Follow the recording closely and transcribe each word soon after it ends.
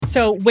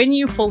So when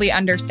you fully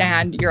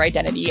understand your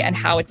identity and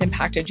how it's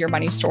impacted your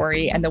money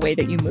story and the way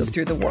that you move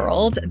through the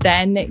world,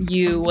 then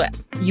you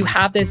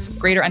have this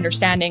greater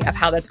understanding of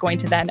how that's going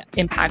to then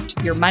impact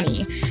your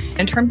money.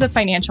 In terms of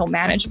financial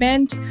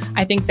management,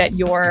 I think that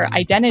your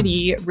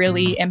identity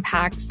really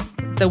impacts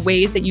the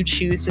ways that you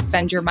choose to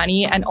spend your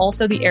money and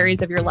also the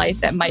areas of your life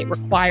that might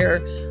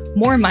require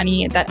more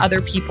money that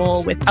other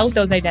people without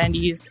those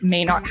identities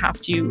may not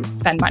have to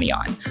spend money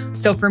on.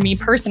 So for me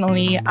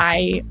personally,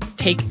 I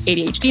take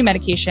ADHD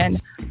medication.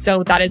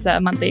 So that is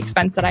a monthly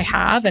expense that I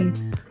have.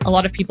 And a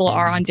lot of people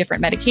are on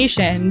different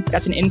medications.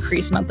 That's an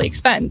increased monthly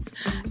expense.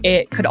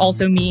 It could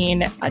also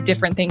mean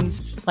different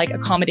things like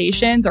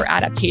accommodations or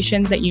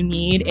adaptations that you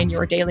need in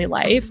your daily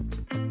life.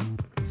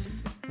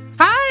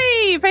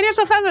 Hi,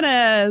 financial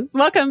feminists.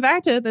 Welcome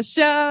back to the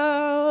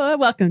show.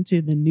 Welcome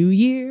to the new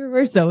year.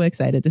 We're so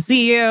excited to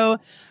see you.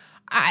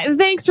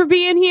 Thanks for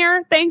being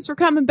here. Thanks for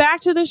coming back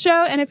to the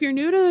show. And if you're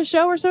new to the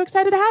show, we're so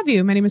excited to have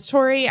you. My name is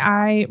Tori.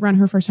 I run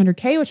Her First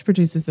 100K, which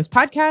produces this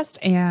podcast.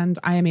 And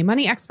I am a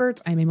money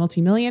expert. I'm a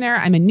multimillionaire.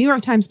 I'm a New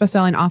York Times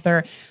bestselling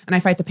author. And I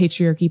fight the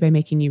patriarchy by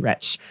making you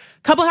rich.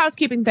 Couple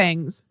housekeeping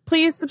things.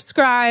 Please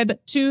subscribe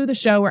to the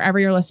show wherever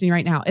you're listening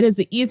right now. It is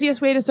the easiest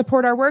way to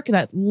support our work.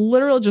 That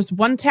literal just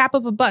one tap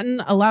of a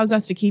button allows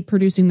us to keep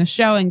producing the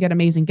show and get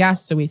amazing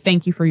guests. So we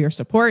thank you for your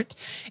support.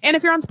 And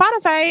if you're on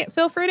Spotify,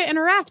 feel free to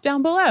interact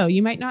down below.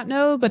 You might not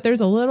know, but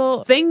there's a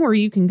little thing where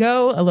you can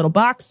go, a little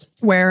box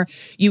where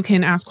you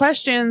can ask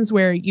questions,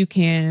 where you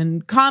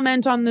can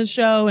comment on the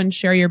show and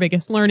share your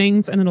biggest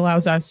learnings. And it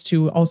allows us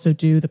to also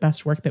do the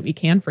best work that we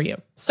can for you.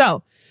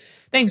 So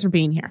thanks for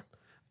being here.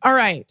 All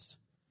right,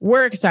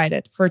 we're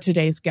excited for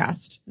today's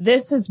guest.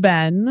 This has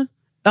been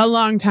a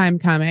long time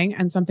coming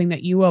and something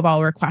that you have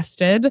all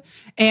requested.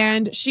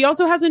 And she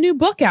also has a new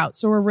book out,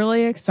 so we're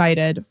really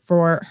excited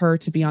for her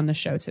to be on the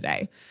show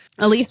today.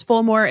 Ellyce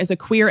Fulmore is a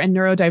queer and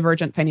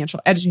neurodivergent financial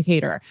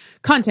educator,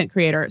 content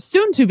creator,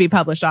 soon to be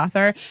published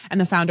author, and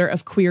the founder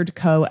of Queered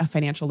Co., a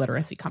financial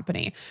literacy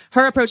company.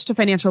 Her approach to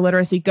financial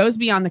literacy goes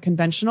beyond the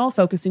conventional,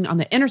 focusing on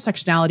the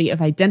intersectionality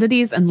of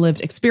identities and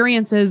lived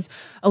experiences.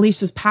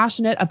 Ellyce is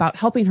passionate about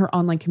helping her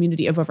online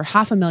community of over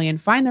 500,000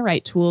 find the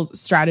right tools,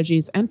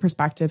 strategies, and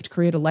perspective to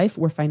create a life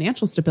where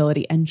financial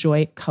stability and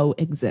joy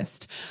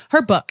coexist.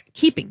 Her book,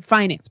 Keeping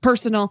Finance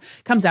Personal,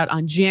 comes out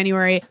on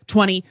January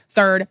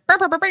 23rd.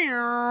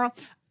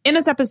 In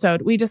this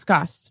episode, we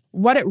discuss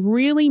what it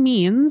really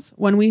means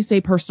when we say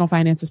personal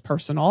finance is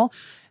personal,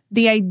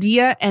 the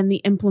idea and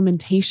the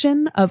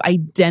implementation of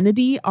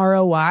identity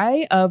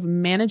ROI, of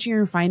managing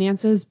your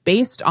finances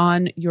based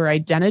on your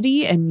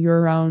identity and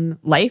your own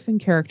life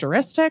and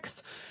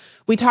characteristics.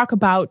 We talk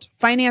about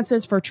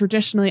finances for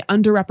traditionally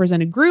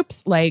underrepresented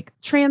groups like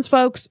trans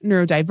folks,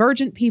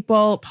 neurodivergent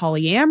people,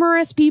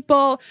 polyamorous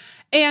people,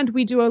 and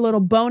we do a little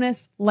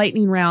bonus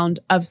lightning round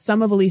of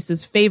some of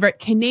Ellyce's favorite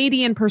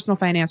Canadian personal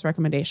finance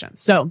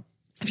recommendations. So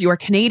if you are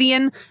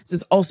Canadian, this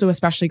is also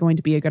especially going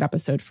to be a good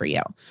episode for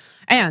you.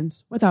 And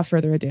without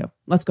further ado,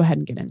 let's go ahead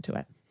and get into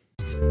it.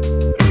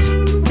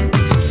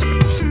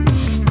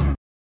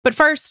 But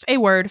first, a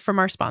word from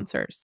our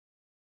sponsors.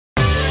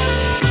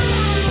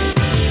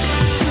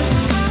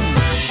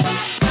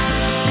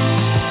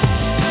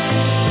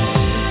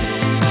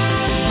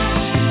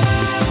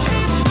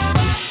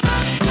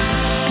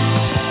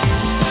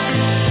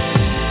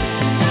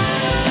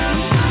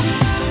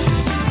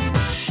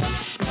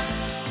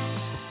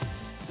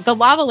 The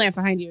lava lamp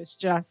behind you is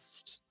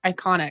just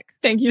iconic.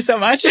 Thank you so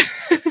much.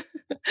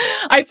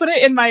 I put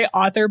it in my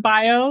author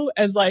bio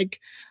as like,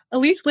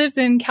 Ellyce lives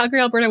in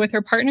Calgary, Alberta with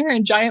her partner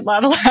and giant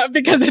lava lamp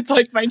because it's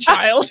like my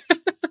child.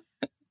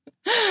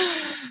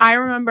 I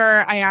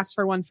remember I asked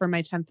for one for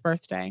my 10th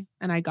birthday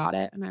and I got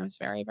it. And I was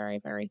very, very,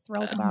 very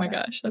thrilled about it. Oh my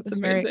gosh, that's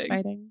amazing. Very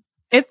exciting.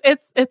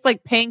 It's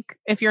like pink.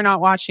 If you're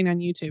not watching on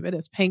YouTube, it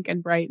is pink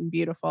and bright and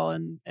beautiful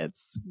and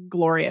it's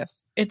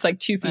glorious. It's like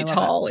 2 feet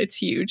tall. It's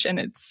huge and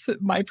it's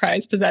my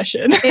prized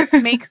possession.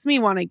 It makes me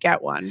want to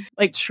get one.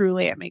 Like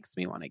truly, it makes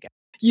me want to get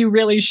one. You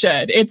really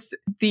should. It's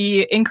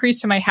the increase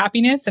to my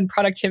happiness and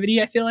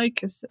productivity, I feel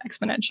like, is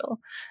exponential.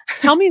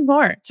 Tell me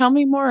more. Tell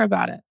me more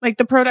about it. Like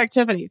the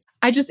productivity.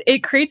 It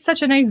creates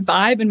such a nice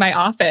vibe in my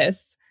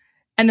office.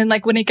 And then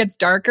like when it gets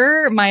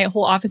darker, my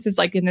whole office is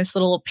like in this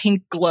little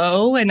pink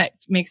glow and it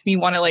makes me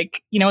want to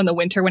like, you know, in the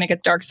winter when it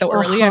gets dark so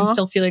early, I'm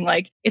still feeling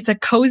like it's a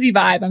cozy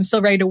vibe. I'm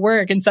still ready to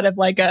work instead of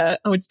like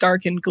it's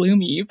dark and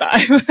gloomy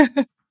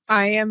vibe.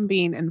 I am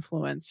being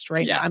influenced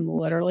right now. I'm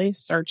literally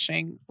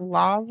searching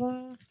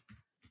lava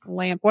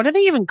lamp. What do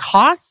they even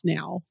cost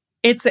now?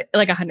 It's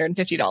like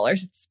 $150.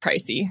 It's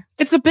pricey.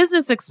 It's a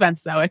business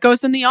expense though. It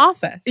goes in the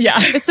office. Yeah.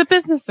 It's a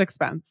business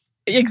expense.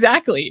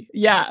 Exactly.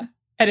 Yeah.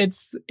 And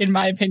it's, in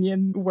my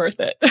opinion, worth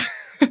it.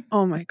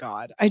 Oh my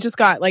God. I just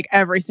got like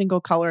every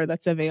single color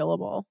that's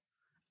available.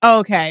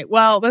 Okay.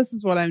 Well, this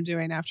is what I'm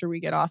doing after we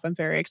get off. I'm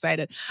very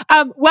excited.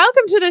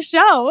 Welcome to the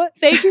show.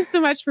 Thank you so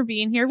much for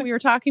being here. We were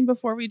talking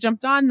before we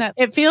jumped on that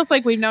it feels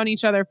like we've known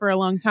each other for a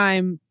long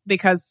time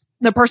because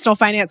the personal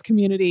finance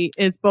community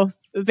is both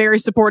very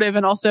supportive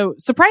and also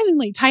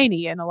surprisingly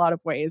tiny in a lot of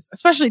ways,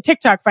 especially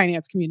TikTok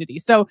finance community.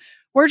 So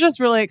we're just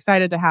really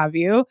excited to have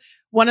you.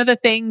 One of the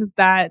things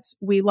that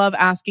we love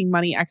asking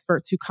money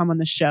experts who come on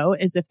the show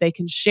is if they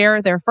can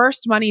share their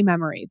first money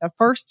memory, the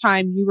first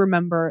time you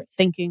remember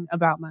thinking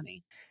about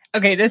money.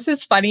 Okay, this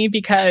is funny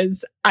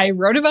because I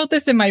wrote about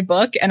this in my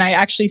book and I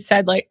actually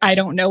said I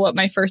don't know what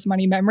my first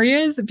money memory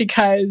is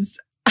because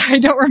I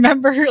don't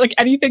remember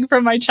anything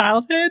from my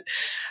childhood,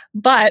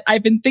 but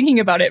I've been thinking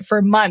about it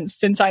for months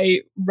since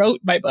I wrote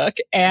my book.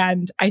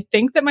 And I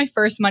think that my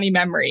first money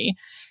memory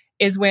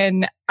is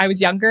when I was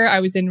younger. I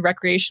was in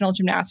recreational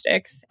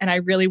gymnastics and I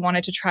really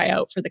wanted to try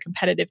out for the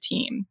competitive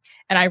team.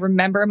 And I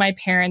remember my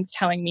parents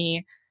telling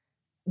me,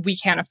 we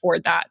can't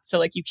afford that.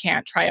 So you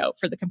can't try out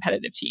for the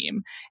competitive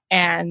team.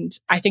 And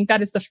I think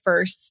that is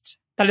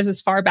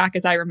as far back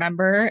as I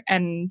remember.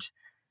 And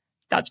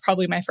that's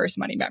probably my first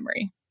money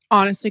memory.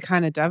 Honestly,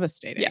 kind of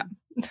devastating.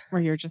 Yeah.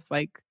 Where you're just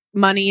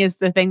money is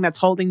the thing that's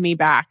holding me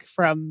back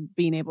from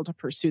being able to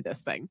pursue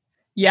this thing.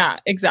 Yeah,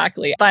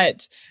 exactly.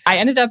 But I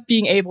ended up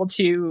being able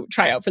to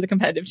try out for the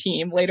competitive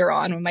team later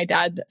on when my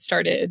dad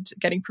started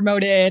getting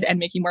promoted and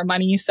making more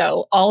money.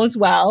 So all is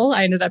well.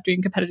 I ended up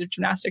doing competitive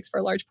gymnastics for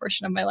a large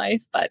portion of my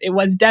life, but it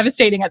was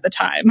devastating at the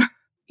time.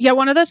 Yeah,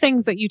 one of the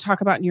things that you talk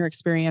about in your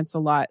experience a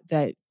lot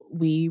that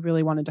we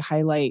really wanted to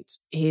highlight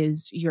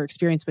is your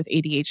experience with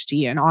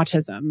ADHD and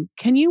autism.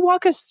 Can you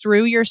walk us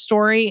through your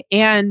story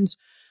and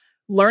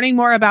learning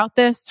more about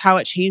this, how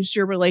it changed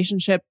your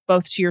relationship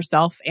both to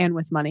yourself and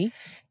with money?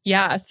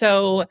 Yeah.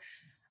 So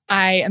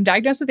I am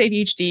diagnosed with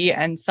ADHD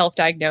and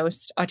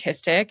self-diagnosed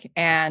autistic.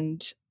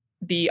 And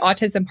the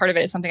autism part of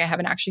it is something I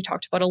haven't actually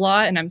talked about a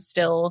lot, and I'm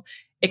still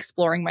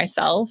exploring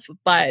myself.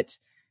 But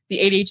the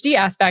ADHD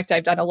aspect,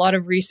 I've done a lot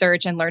of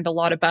research and learned a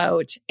lot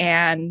about.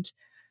 And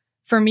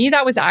for me,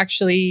 that was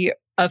actually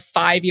a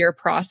 5-year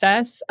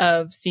process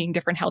of seeing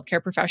different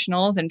healthcare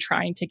professionals and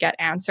trying to get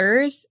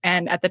answers.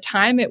 And at the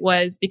time, it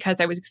was because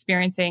I was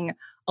experiencing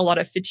a lot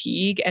of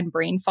fatigue and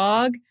brain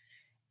fog.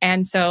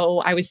 And so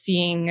I was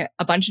seeing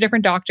a bunch of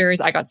different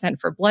doctors. I got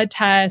sent for blood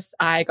tests.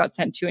 I got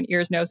sent to an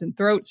ears, nose, and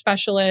throat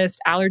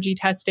specialist, allergy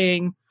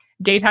testing,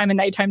 daytime and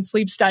nighttime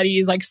sleep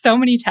studies, so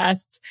many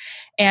tests.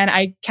 And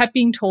I kept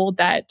being told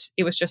that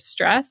it was just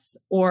stress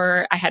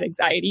or I had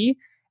anxiety,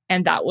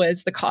 and that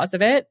was the cause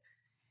of it.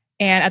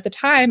 And at the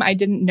time, I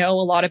didn't know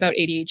a lot about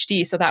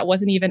ADHD, so that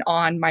wasn't even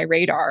on my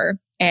radar.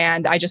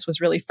 And I just was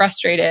really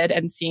frustrated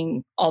and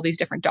seeing all these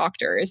different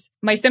doctors.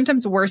 My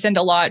symptoms worsened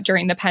a lot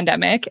during the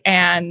pandemic,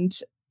 and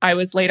I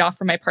was laid off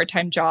from my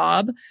part-time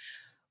job,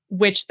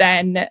 which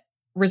then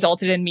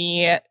resulted in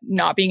me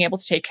not being able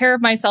to take care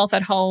of myself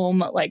at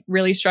home,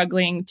 really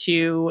struggling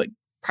to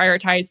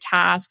prioritize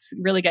tasks,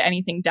 really get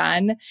anything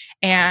done.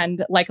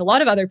 And like a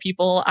lot of other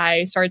people,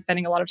 I started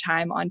spending a lot of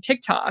time on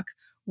TikTok,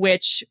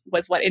 which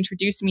was what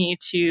introduced me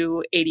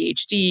to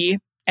ADHD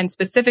and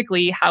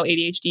specifically how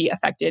ADHD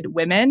affected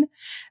women,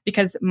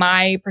 because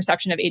my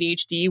perception of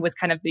ADHD was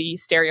kind of the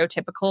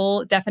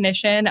stereotypical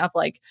definition of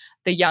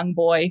the young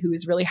boy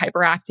who's really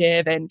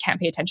hyperactive and can't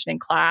pay attention in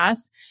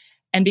class.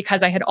 And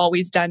because I had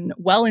always done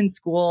well in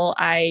school,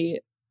 I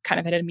kind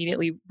of had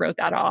immediately wrote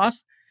that off.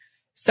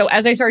 So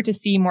as I started to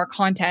see more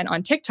content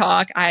on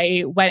TikTok,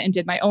 I went and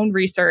did my own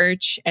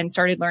research and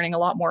started learning a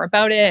lot more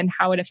about it and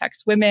how it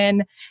affects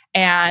women.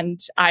 And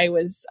I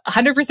was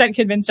 100%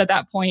 convinced at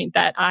that point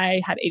that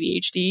I had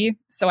ADHD.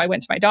 So I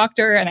went to my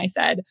doctor and I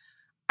said,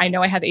 I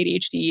know I have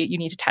ADHD. You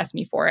need to test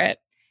me for it.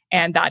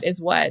 And that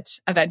is what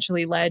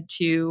eventually led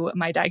to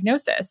my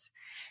diagnosis.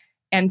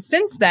 And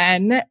since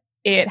then,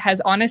 it has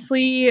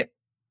honestly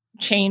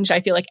changed,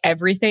 I feel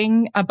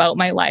everything about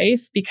my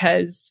life,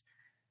 because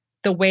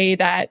the way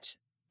that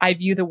I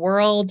view the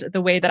world,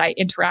 the way that I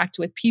interact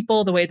with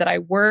people, the way that I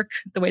work,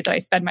 the way that I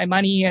spend my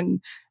money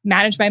and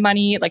manage my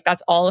money,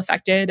 that's all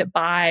affected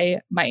by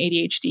my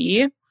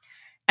ADHD.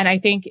 And I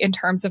think in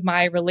terms of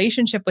my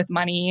relationship with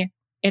money,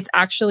 it's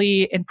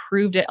actually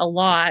improved it a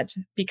lot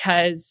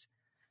because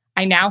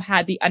I now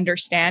had the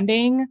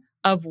understanding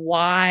of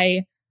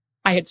why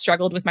I had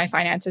struggled with my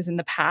finances in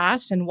the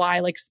past and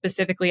why,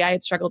 specifically, I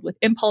had struggled with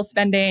impulse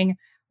spending,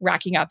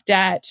 racking up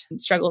debt,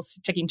 struggles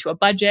sticking to a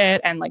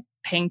budget and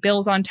paying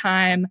bills on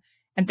time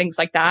and things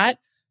like that.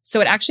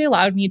 So it actually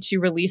allowed me to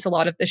release a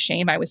lot of the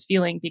shame I was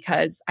feeling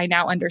because I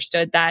now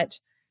understood that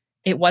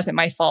it wasn't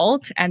my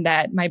fault and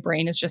that my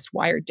brain is just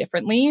wired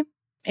differently.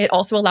 It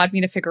also allowed me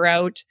to figure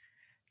out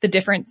the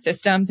different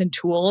systems and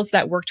tools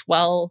that worked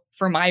well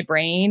for my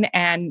brain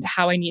and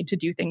how I need to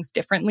do things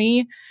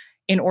differently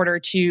in order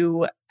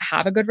to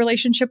have a good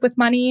relationship with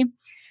money.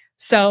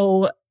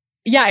 So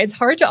yeah, it's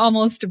hard to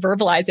almost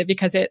verbalize it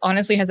because it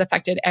honestly has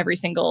affected every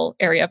single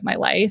area of my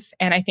life.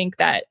 And I think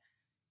that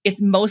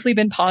it's mostly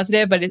been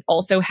positive, but it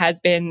also has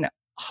been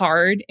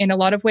hard in a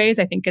lot of ways.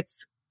 I think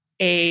it's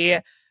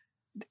a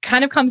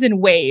kind of comes in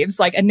waves.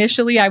 Like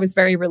initially I was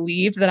very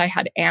relieved that I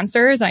had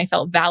answers and I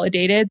felt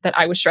validated that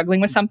I was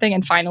struggling with something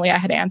and finally I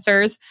had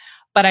answers.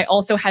 But I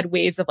also had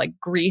waves of like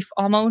grief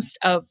almost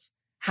of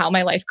how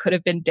my life could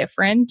have been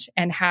different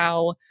and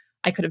how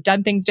I could have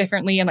done things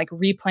differently and like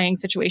replaying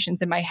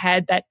situations in my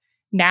head that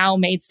now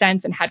made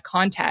sense and had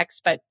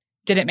context, but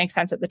didn't make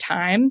sense at the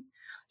time.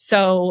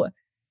 So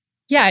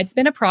yeah, it's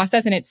been a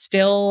process and it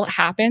still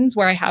happens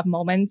where I have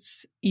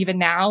moments even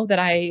now that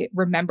I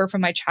remember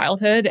from my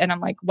childhood and I'm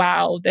like,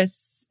 wow,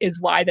 this is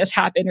why this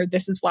happened, or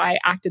this is why I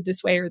acted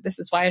this way, or this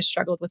is why I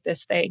struggled with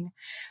this thing.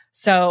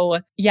 So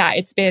yeah,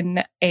 it's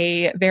been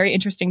a very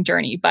interesting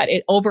journey, but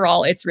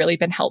overall, it's really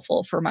been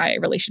helpful for my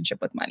relationship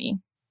with money.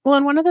 Well,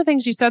 and one of the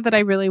things you said that I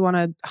really want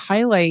to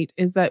highlight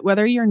is that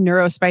whether you're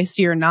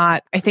neurospicy or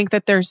not, I think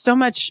that there's so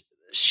much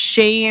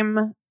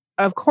shame,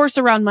 of course,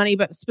 around money,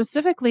 but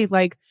specifically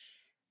like,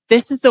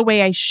 this is the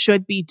way I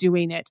should be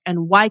doing it.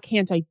 And why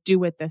can't I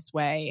do it this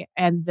way?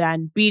 And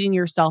then beating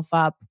yourself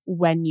up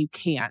when you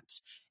can't.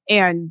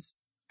 And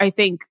I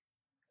think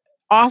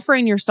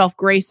offering yourself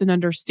grace and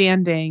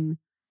understanding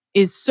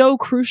is so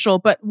crucial,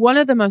 but one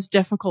of the most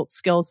difficult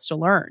skills to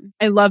learn.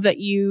 I love that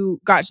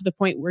you got to the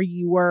point where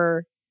you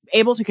were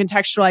able to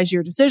contextualize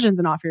your decisions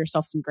and offer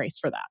yourself some grace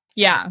for that.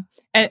 Yeah.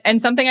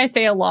 And something I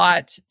say a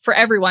lot for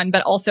everyone,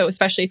 but also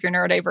especially if you're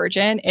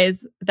neurodivergent,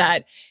 is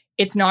that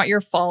it's not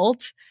your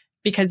fault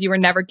because you were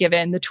never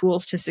given the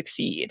tools to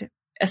succeed.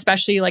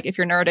 Especially like if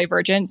you're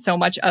neurodivergent, so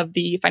much of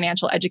the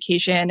financial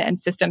education and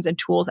systems and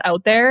tools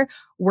out there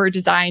were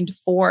designed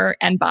for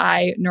and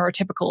by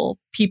neurotypical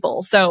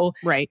people. So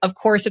right. Of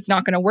course, it's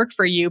not going to work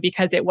for you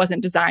because it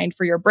wasn't designed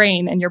for your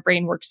brain and your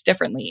brain works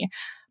differently.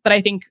 But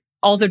I think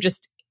also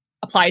just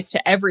applies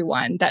to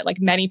everyone that like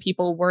many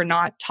people were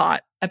not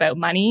taught about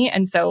money.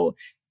 And so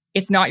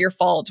it's not your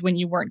fault when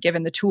you weren't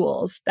given the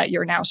tools that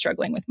you're now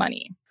struggling with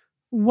money.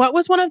 What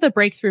was one of the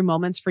breakthrough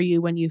moments for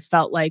you when you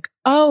felt like,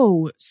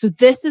 oh, so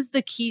this is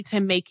the key to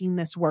making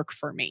this work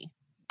for me?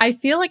 I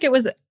feel like it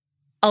was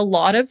a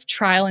lot of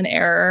trial and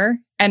error,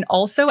 and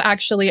also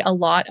actually a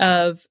lot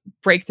of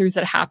breakthroughs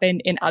that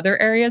happened in other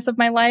areas of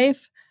my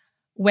life.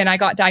 When I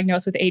got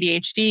diagnosed with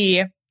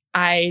ADHD,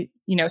 I,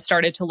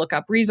 started to look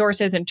up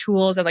resources and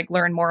tools and like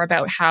learn more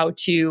about how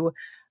to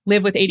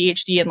live with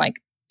ADHD and like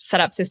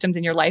set up systems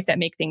in your life that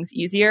make things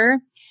easier.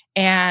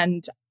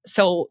 And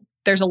so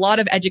there's a lot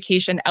of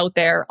education out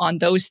there on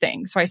those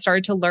things. So I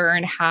started to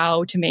learn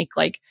how to make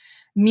like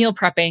meal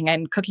prepping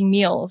and cooking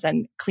meals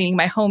and cleaning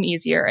my home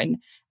easier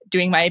and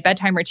doing my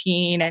bedtime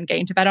routine and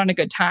getting to bed on a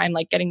good time,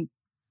 like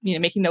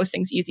making those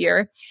things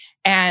easier.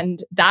 And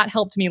that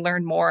helped me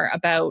learn more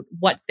about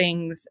what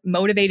things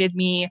motivated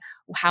me,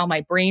 how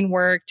my brain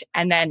worked.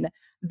 And then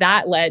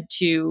that led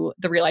to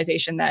the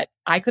realization that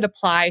I could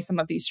apply some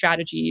of these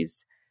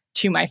strategies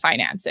to my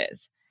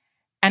finances.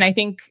 And I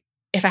think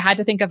if I had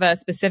to think of a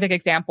specific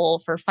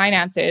example for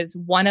finances,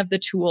 one of the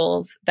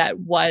tools that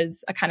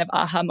was a kind of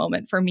aha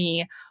moment for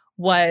me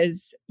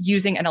was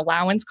using an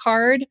allowance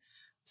card.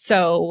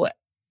 So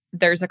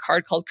there's a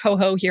card called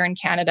Coho here in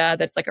Canada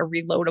that's like a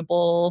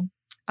reloadable,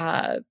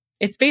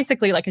 it's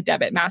basically like a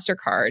debit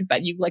MasterCard,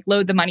 but you like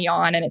load the money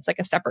on and it's like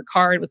a separate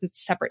card with a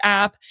separate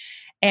app.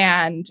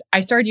 And I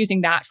started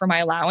using that for my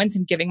allowance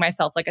and giving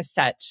myself like a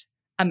set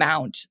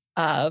amount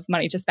of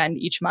money to spend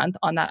each month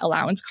on that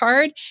allowance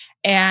card.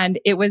 And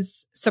it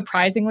was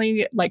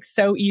surprisingly like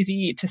so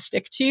easy to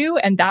stick to.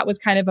 And that was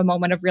kind of a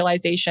moment of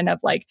realization of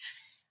like,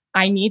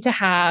 I need to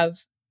have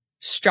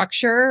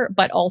structure,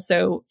 but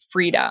also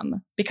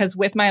freedom, because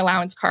with my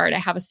allowance card, I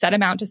have a set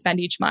amount to spend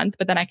each month,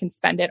 but then I can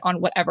spend it on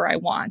whatever I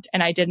want.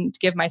 And I didn't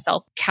give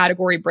myself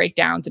category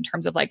breakdowns in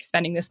terms of like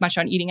spending this much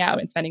on eating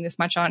out and spending this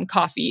much on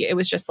coffee. It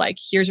was just like,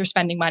 here's your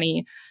spending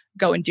money,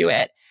 go and do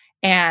it.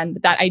 And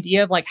that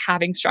idea of like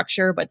having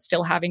structure, but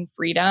still having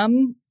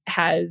freedom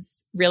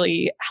has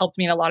really helped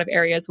me in a lot of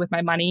areas with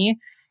my money.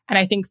 And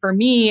I think for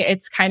me,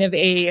 it's kind of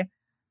a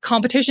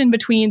competition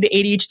between the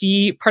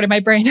ADHD part of my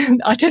brain and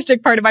the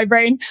autistic part of my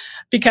brain,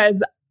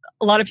 because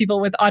a lot of people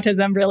with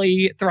autism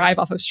really thrive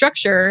off of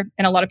structure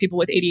and a lot of people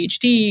with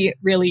ADHD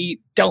really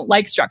don't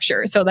like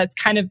structure. So that's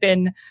kind of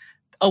been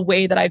a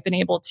way that I've been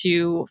able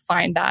to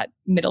find that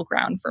middle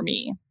ground for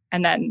me.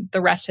 And then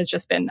the rest has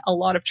just been a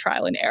lot of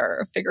trial and error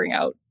of figuring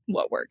out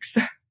what works.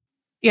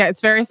 Yeah,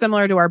 it's very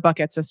similar to our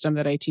bucket system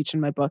that I teach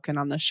in my book and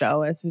on the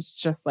show. It's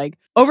just like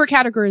over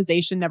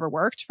categorization never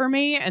worked for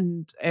me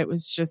and it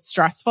was just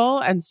stressful.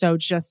 And so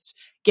just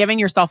giving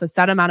yourself a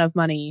set amount of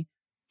money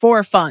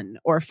for fun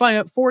or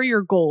fun for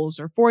your goals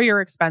or for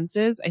your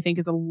expenses, I think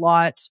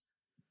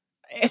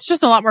it's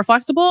just a lot more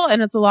flexible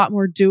and it's a lot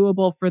more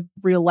doable for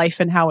real life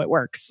and how it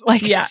works.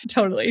 Like, yeah,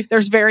 totally.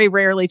 There's very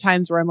rarely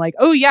times where I'm like,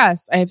 oh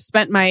yes, I have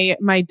spent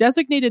my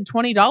designated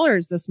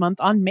 $20 this month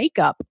on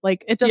makeup.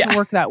 Like it doesn't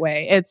work that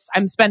way.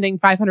 I'm spending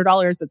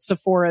 $500 at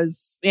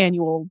Sephora's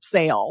annual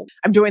sale.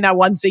 I'm doing that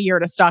once a year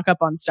to stock up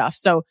on stuff.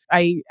 So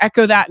I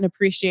echo that and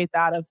appreciate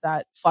that of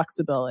that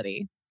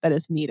flexibility that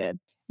is needed.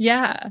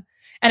 Yeah.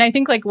 And I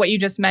think like what you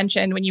just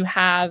mentioned, when you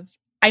have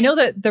I know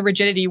that the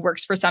rigidity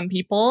works for some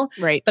people,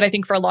 Right. but I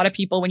think for a lot of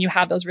people, when you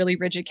have those really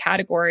rigid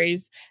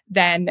categories,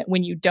 then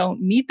when you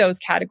don't meet those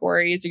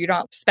categories or you're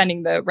not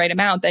spending the right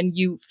amount, then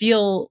you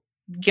feel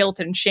guilt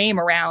and shame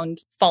around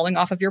falling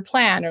off of your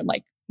plan or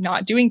like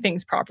not doing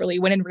things properly,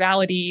 when in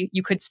reality,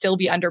 you could still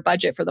be under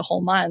budget for the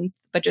whole month,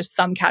 but just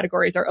some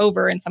categories are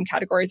over and some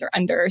categories are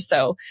under.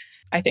 So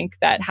I think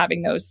that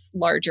having those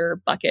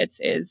larger buckets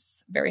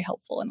is very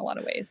helpful in a lot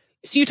of ways.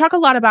 So you talk a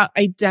lot about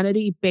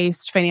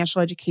identity-based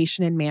financial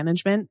education and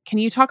management. Can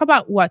you talk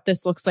about what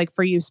this looks like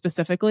for you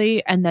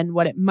specifically, and then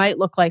what it might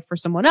look like for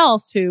someone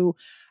else who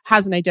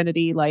has an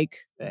identity like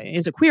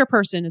is a queer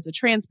person, is a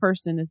trans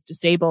person, is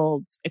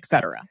disabled,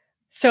 etc.?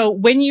 So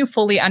when you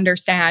fully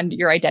understand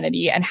your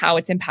identity and how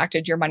it's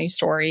impacted your money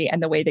story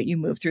and the way that you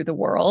move through the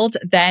world,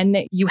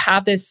 then you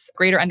have this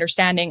greater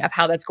understanding of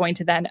how that's going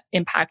to then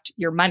impact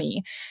your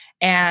money.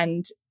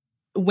 And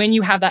when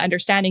you have that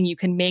understanding, you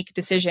can make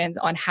decisions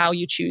on how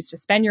you choose to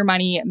spend your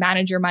money,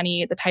 manage your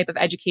money, the type of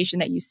education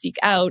that you seek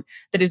out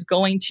that is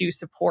going to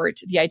support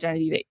the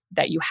identity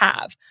that you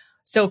have.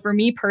 So for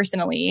me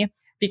personally,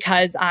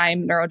 because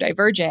I'm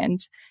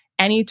neurodivergent,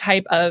 any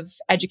type of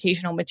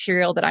educational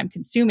material that I'm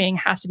consuming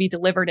has to be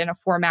delivered in a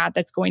format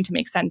that's going to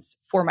make sense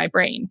for my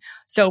brain.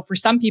 So for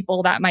some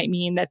people, that might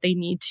mean that they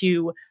need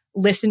to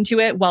listen to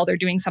it while they're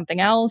doing something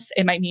else.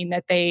 It might mean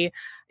that they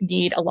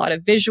need a lot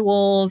of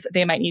visuals.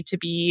 They might need to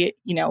be,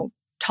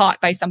 taught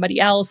by somebody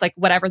else, like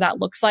whatever that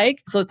looks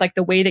like. So it's like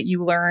the way that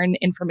you learn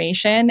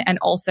information and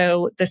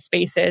also the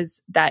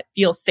spaces that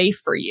feel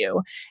safe for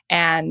you.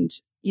 And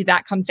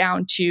that comes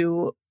down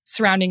to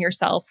surrounding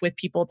yourself with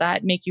people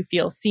that make you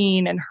feel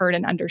seen and heard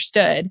and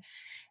understood.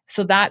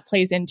 So that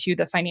plays into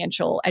the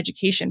financial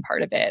education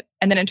part of it.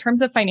 And then in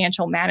terms of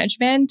financial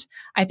management,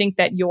 I think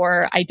that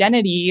your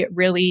identity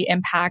really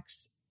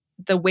impacts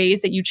the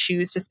ways that you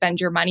choose to spend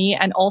your money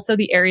and also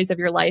the areas of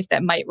your life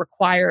that might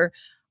require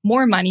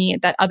more money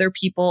that other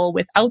people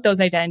without those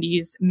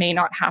identities may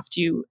not have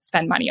to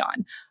spend money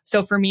on.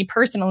 So for me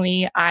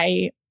personally,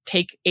 I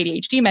take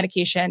ADHD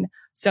medication.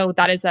 So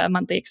that is a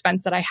monthly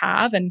expense that I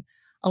have. And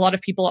a lot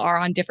of people are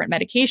on different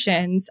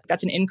medications.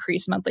 That's an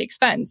increased monthly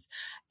expense.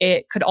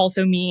 It could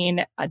also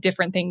mean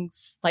different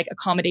things like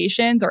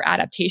accommodations or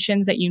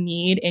adaptations that you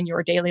need in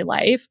your daily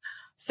life.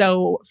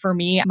 So for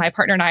me, my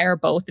partner and I are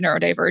both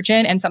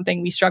neurodivergent, and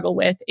something we struggle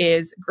with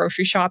is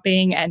grocery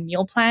shopping and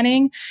meal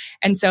planning.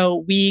 And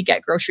so we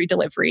get grocery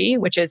delivery,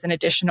 which is an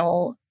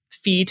additional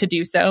fee to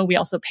do so. We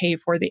also pay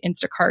for the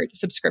Instacart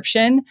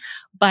subscription,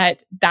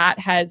 but that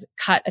has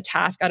cut a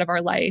task out of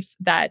our life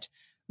that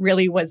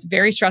really was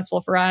very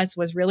stressful for us,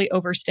 was really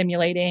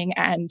overstimulating.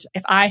 And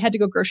if I had to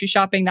go grocery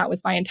shopping, that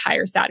was my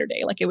entire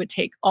Saturday. Like it would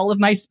take all of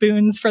my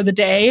spoons for the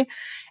day.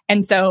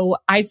 And so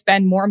I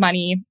spend more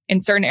money in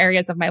certain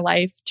areas of my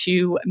life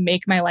to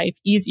make my life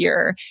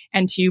easier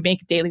and to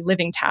make daily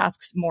living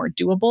tasks more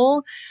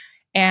doable.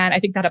 And I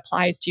think that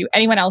applies to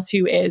anyone else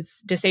who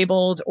is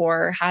disabled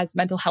or has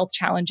mental health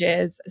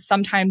challenges.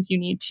 Sometimes you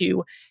need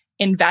to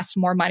invest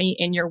more money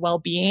in your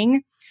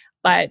well-being,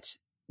 but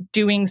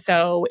doing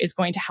so is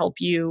going to help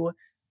you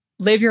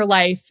live your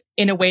life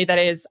in a way that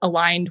is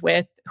aligned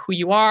with who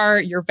you are,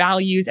 your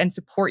values, and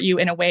support you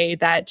in a way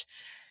that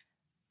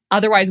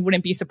otherwise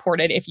wouldn't be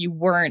supported if you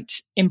weren't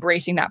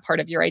embracing that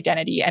part of your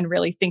identity and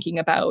really thinking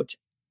about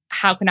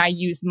how can I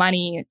use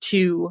money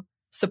to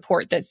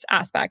support this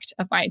aspect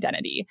of my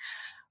identity.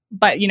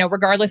 But,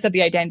 regardless of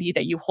the identity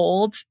that you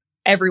hold,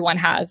 everyone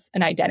has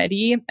an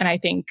identity. And I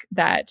think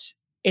that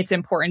it's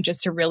important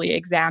just to really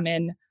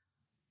examine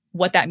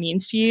what that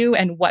means to you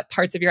and what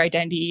parts of your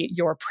identity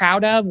you're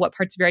proud of, what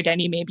parts of your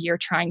identity maybe you're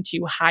trying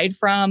to hide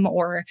from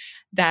or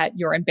that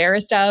you're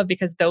embarrassed of,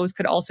 because those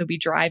could also be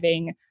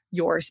driving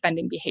your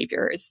spending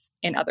behaviors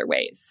in other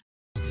ways.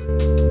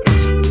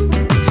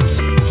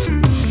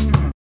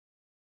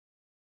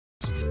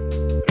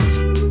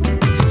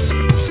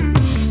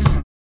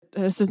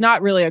 This is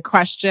not really a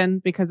question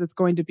because it's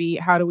going to be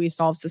how do we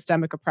solve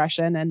systemic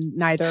oppression? And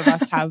neither of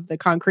us have the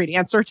concrete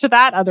answer to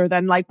that other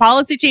than like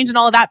policy change and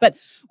all of that. But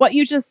what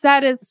you just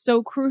said is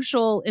so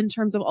crucial in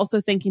terms of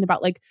also thinking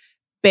about like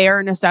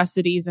bare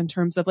necessities in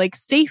terms of like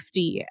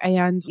safety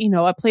and,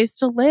 a place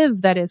to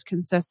live that is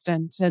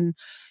consistent. And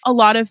a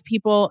lot of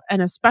people,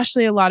 and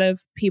especially a lot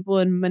of people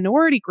in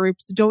minority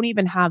groups, don't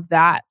even have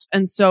that.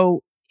 And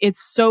so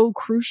it's so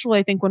crucial,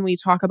 I think, when we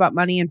talk about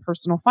money and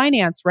personal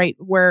finance, right?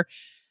 Where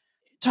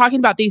talking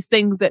about these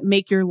things that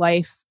make your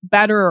life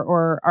better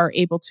or are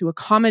able to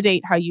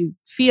accommodate how you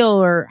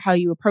feel or how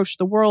you approach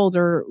the world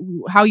or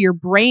how your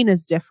brain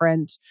is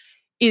different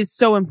is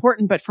so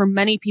important. But for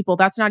many people,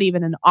 that's not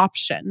even an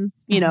option,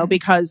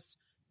 because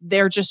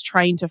they're just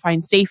trying to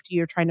find safety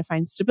or trying to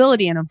find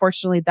stability. And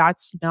unfortunately,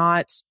 that's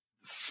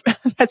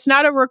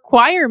not a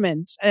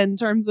requirement in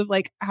terms of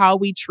like how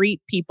we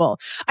treat people.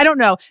 I don't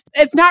know.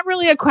 It's not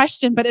really a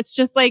question, but it's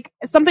just like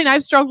something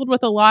I've struggled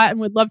with a lot and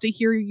would love to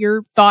hear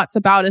your thoughts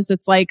about is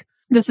it's like,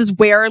 this is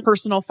where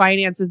personal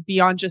finance is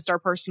beyond just our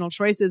personal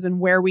choices and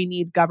where we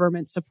need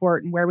government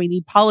support and where we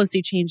need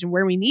policy change and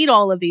where we need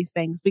all of these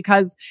things,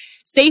 because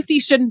safety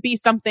shouldn't be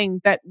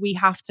something that we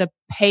have to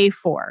pay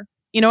for.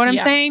 You know what I'm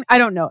saying? I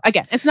don't know.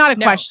 Again, it's not a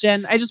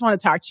question. I just want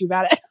to talk to you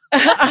about it.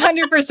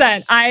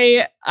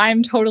 100%.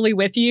 I'm totally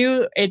with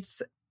you.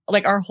 It's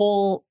like our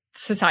whole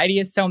society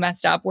is so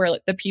messed up where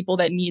like, the people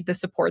that need the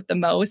support the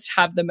most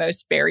have the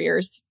most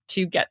barriers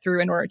to get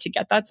through in order to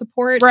get that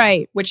support.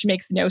 Right. Which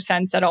makes no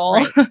sense at all.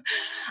 Right.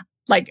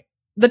 Like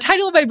the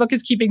title of my book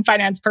is Keeping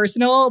Finance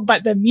Personal,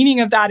 but the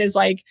meaning of that is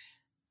like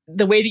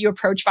the way that you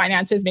approach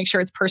finances, make sure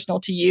it's personal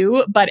to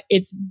you, but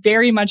it's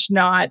very much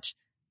not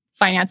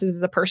finances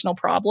is a personal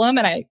problem.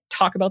 And I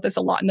talk about this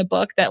a lot in the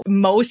book, that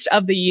most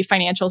of the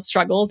financial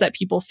struggles that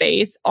people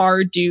face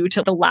are due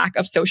to the lack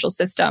of social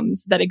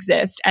systems that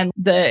exist and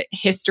the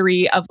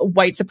history of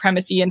white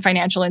supremacy in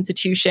financial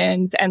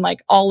institutions and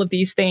like all of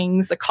these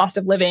things, the cost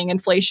of living,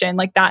 inflation,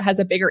 like that has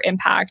a bigger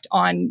impact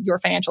on your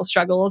financial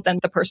struggles than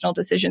the personal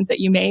decisions that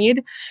you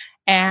made.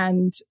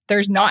 And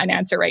there's not an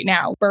answer right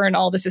now. Burn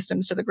all the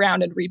systems to the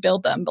ground and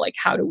rebuild them. But like,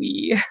 how do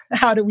we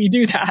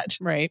do that?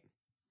 Right.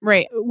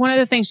 Right. One of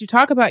the things you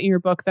talk about in your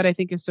book that I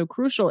think is so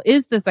crucial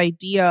is this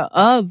idea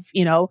of,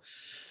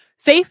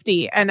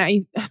 safety.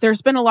 And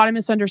there's been a lot of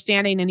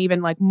misunderstanding and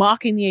even like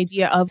mocking the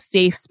idea of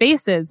safe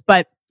spaces.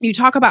 But you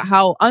talk about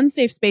how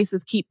unsafe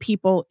spaces keep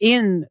people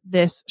in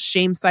this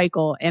shame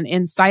cycle and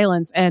in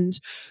silence. And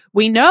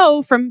we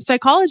know from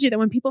psychology that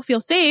when people feel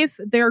safe,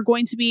 they're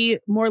going to be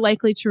more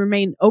likely to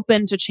remain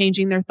open to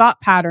changing their thought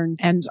patterns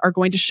and are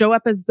going to show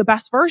up as the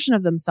best version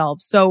of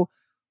themselves. So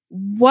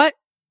what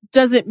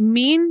does it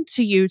mean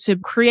to you to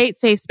create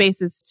safe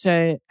spaces,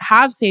 to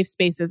have safe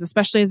spaces,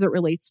 especially as it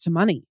relates to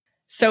money?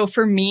 So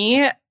for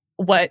me,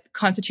 what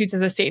constitutes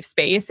as a safe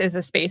space is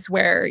a space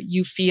where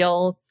you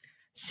feel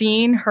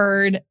seen,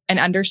 heard, and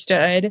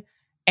understood,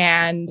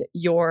 and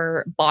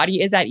your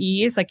body is at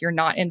ease, like you're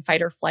not in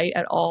fight or flight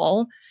at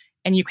all.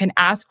 And you can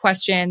ask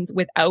questions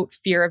without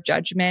fear of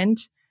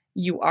judgment.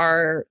 You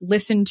are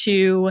listened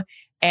to,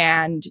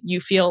 and you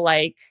feel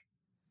like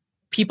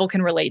people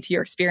can relate to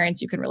your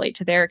experience, you can relate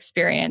to their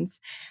experience.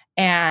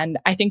 And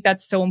I think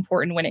that's so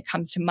important when it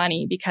comes to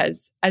money,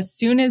 because as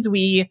soon as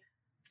we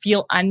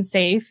feel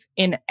unsafe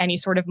in any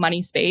sort of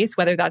money space,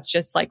 whether that's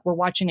just like we're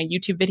watching a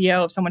YouTube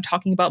video of someone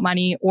talking about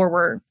money or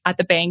we're at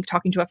the bank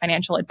talking to a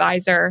financial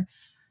advisor,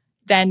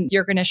 then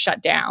you're going to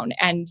shut down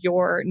and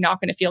you're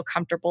not going to feel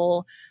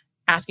comfortable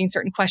asking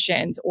certain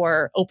questions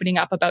or opening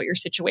up about your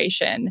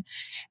situation.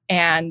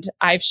 And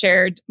I've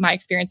shared my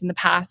experience in the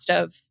past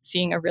of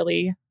seeing a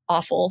really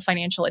awful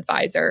financial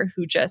advisor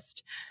who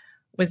just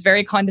was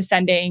very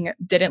condescending,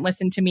 didn't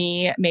listen to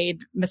me,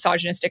 made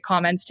misogynistic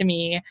comments to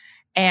me.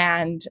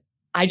 And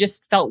I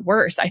just felt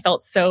worse. I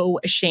felt so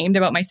ashamed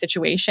about my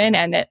situation,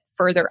 and it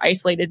further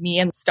isolated me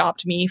and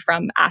stopped me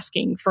from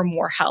asking for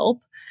more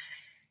help.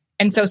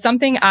 And so a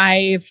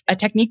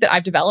technique that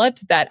I've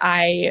developed that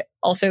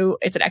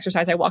it's an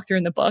exercise I walk through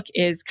in the book,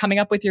 is coming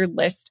up with your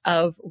list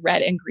of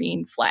red and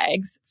green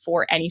flags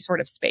for any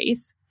sort of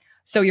space.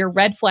 So your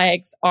red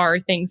flags are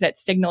things that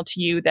signal to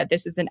you that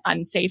this is an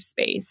unsafe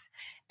space.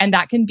 And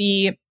that can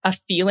be a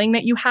feeling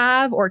that you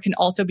have, or it can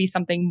also be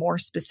something more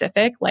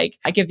specific. Like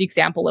I give the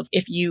example of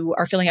if you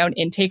are filling out an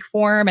intake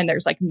form and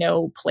there's like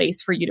no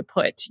place for you to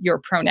put your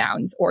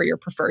pronouns or your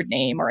preferred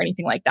name or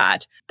anything like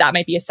that, that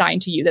might be a sign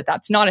to you that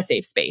that's not a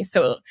safe space.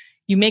 So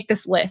you make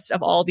this list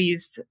of all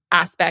these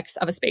aspects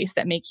of a space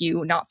that make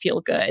you not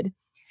feel good.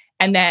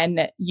 And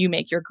then you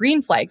make your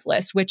green flags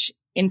list, which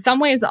in some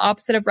ways is the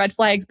opposite of red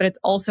flags, but it's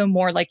also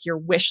more like your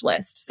wish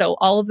list. So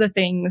all of the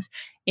things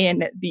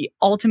in the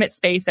ultimate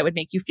space that would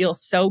make you feel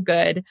so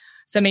good.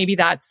 So maybe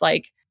that's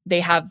like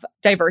they have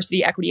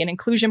diversity, equity, and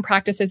inclusion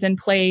practices in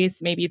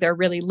place. Maybe they're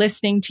really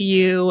listening to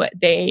you.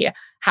 They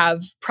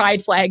have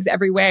pride flags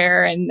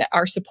everywhere and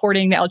are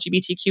supporting the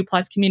LGBTQ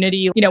plus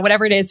community,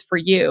 whatever it is for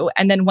you.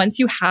 And then once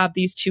you have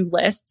these two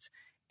lists,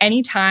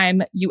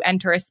 anytime you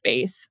enter a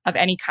space of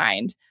any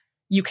kind,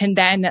 you can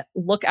then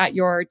look at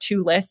your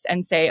two lists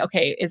and say,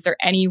 okay, is there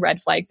any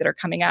red flags that are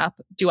coming up?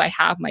 Do I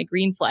have my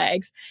green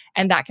flags?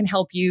 And that can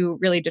help you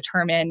really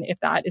determine if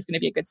that is going to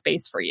be a good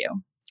space for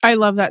you. I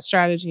love that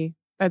strategy.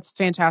 That's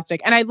fantastic.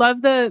 And I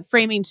love the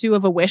framing too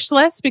of a wish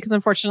list, because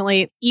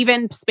unfortunately,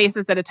 even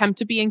spaces that attempt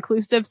to be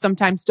inclusive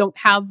sometimes don't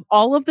have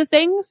all of the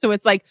things. So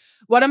it's like,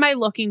 what am I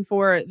looking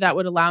for that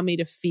would allow me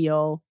to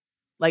feel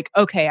like,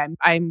 okay,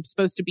 I'm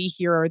supposed to be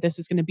here, or this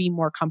is going to be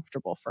more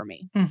comfortable for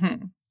me.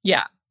 Mm-hmm.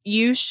 Yeah.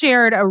 You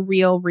shared a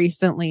reel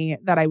recently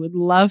that I would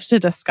love to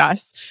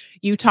discuss.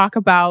 You talk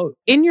about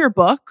in your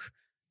book,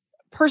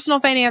 personal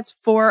finance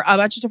for a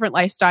bunch of different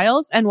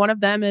lifestyles. And one of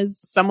them is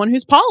someone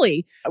who's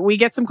poly. We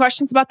get some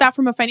questions about that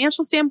from a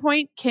financial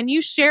standpoint. Can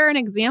you share an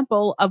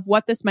example of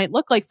what this might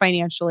look like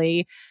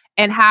financially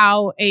and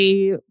how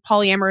a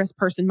polyamorous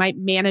person might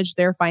manage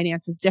their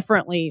finances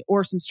differently,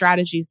 or some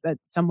strategies that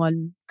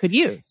someone could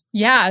use?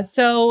 Yeah.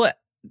 So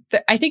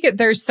I think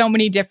there's so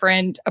many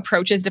different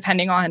approaches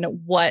depending on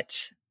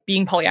what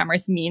being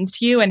polyamorous means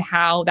to you and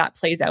how that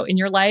plays out in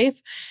your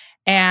life.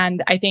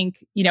 And I think,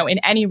 in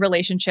any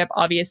relationship,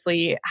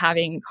 obviously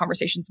having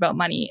conversations about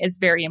money is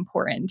very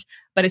important.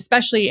 But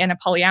especially in a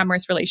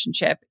polyamorous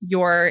relationship,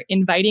 you're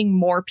inviting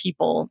more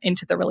people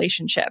into the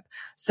relationship.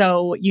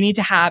 So you need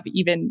to have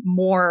even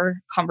more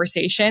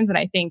conversations. And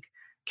I think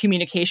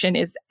communication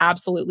is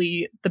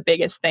absolutely the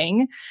biggest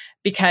thing,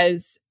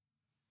 because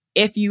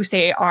if you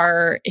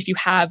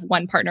have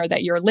one partner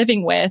that you're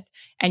living with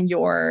and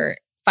your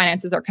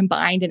finances are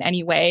combined in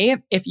any way,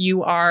 if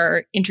you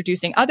are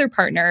introducing other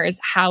partners,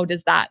 how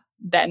does that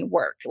then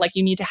work? Like,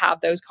 you need to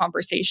have those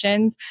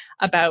conversations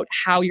about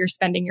how you're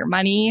spending your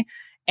money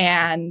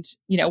and,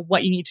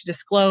 what you need to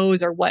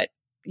disclose or what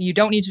you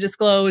don't need to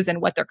disclose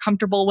and what they're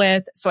comfortable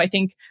with. So I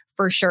think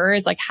for sure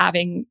is like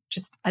having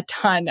just a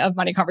ton of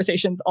money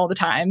conversations all the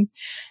time.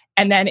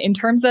 And then in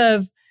terms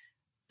of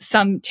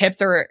some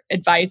tips or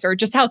advice or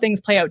just how things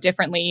play out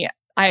differently,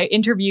 I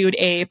interviewed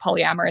a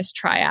polyamorous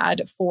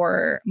triad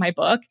for my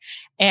book,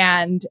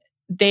 and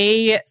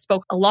they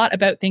spoke a lot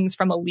about things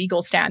from a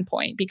legal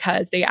standpoint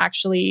because they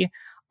actually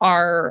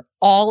are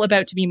all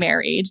about to be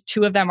married.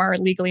 Two of them are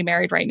legally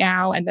married right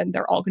now, and then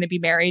they're all going to be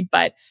married.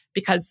 But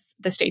because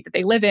the state that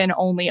they live in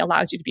only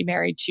allows you to be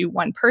married to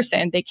one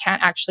person, they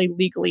can't actually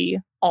legally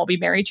all be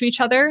married to each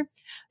other.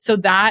 So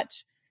that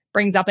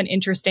brings up an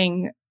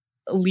interesting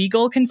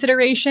legal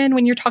consideration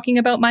when you're talking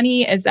about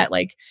money, is that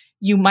like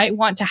you might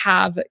want to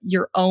have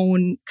your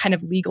own kind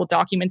of legal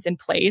documents in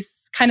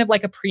place, kind of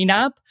like a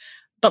prenup,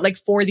 but like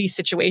for these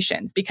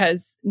situations,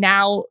 because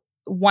now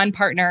one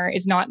partner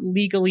is not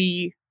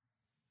legally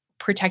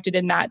protected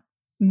in that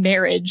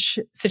marriage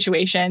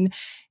situation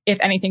if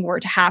anything were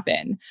to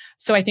happen.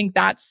 So I think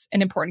that's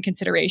an important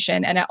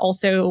consideration. And it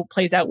also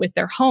plays out with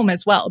their home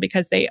as well,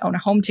 because they own a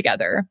home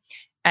together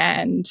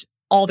and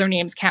all their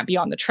names can't be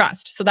on the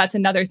trust. So that's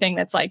another thing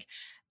that's like,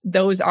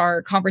 those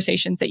are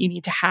conversations that you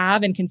need to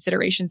have and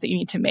considerations that you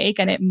need to make.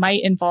 And it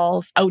might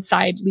involve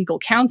outside legal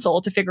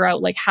counsel to figure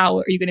out like, how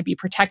are you going to be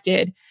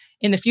protected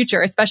in the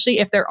future, especially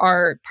if there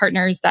are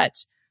partners that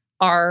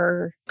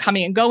are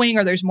coming and going,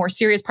 or there's more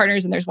serious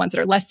partners and there's ones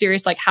that are less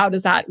serious. Like, how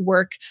does that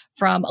work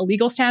from a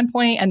legal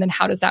standpoint? And then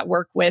how does that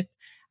work with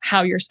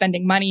how you're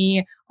spending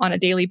money on a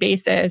daily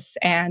basis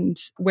and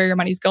where your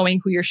money's going,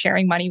 who you're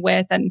sharing money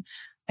with? And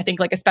I think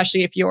like,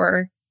 especially if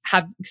you're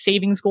have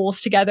savings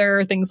goals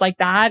together, things like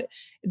that,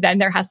 then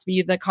there has to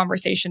be the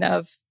conversation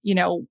of,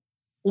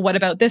 what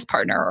about this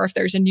partner? Or if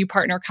there's a new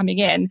partner coming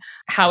in,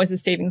 how is the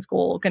savings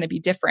goal going to be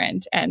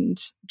different?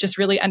 And just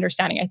really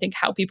understanding, I think,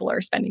 how people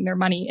are spending their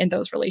money in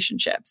those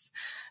relationships.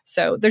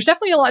 So there's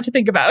definitely a lot to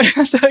think about.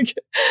 So like,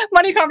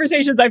 money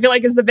conversations, I feel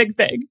like, is the big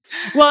thing.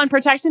 Well, and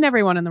protecting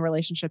everyone in the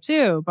relationship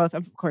too, both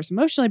of course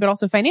emotionally, but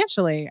also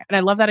financially. And I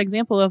love that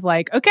example of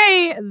like,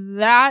 okay,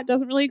 that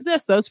doesn't really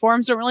exist. Those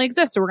forms don't really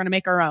exist. So we're going to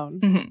make our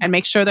own and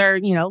make sure they're,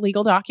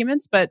 legal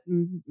documents, but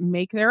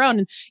make their own.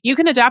 And you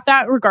can adapt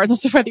that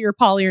regardless of whether you're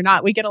poly or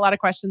not. We get a lot of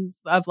questions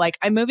of like,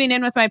 I'm moving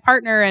in with my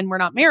partner and we're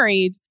not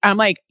married. I'm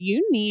like,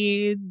 you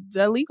need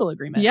a legal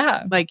agreement.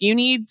 Yeah. Like, you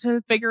need to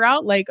figure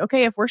out like,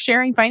 okay, if we're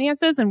sharing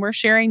finances and we're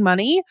sharing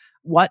money,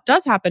 what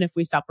does happen if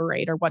we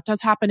separate, or what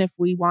does happen if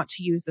we want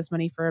to use this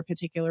money for a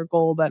particular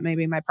goal, but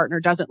maybe my partner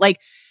doesn't? Like,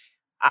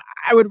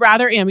 I would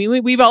rather,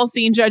 we've all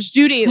seen Judge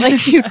Judy,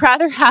 like you'd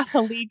rather have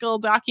a legal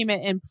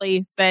document in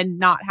place than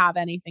not have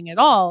anything at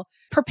all,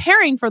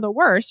 preparing for the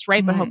worst,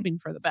 right? But hoping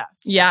for the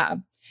best. Yeah.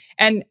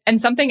 And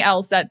something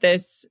else that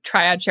this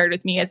triad shared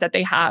with me is that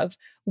they have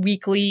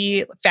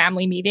weekly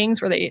family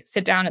meetings where they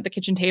sit down at the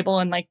kitchen table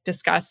and like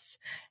discuss,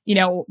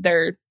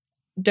 their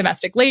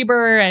domestic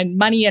labor and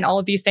money and all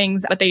of these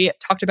things. But they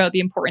talked about the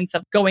importance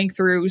of going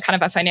through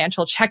kind of a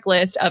financial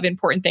checklist of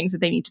important things that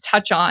they need to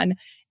touch on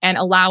and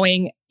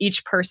allowing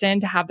each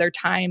person to have their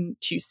time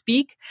to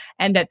speak,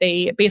 and that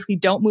they basically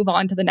don't move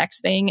on to the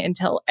next thing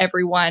until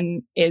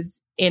everyone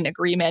is in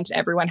agreement,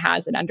 everyone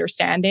has an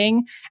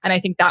understanding. And I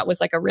think that was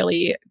like a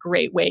really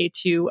great way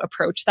to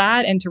approach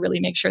that and to really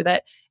make sure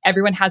that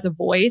everyone has a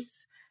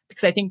voice,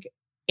 because I think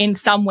in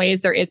some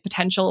ways there is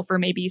potential for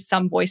maybe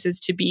some voices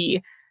to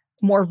be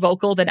more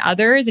vocal than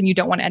others. And you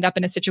don't want to end up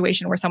in a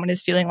situation where someone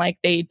is feeling like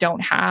they don't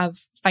have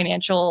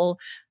financial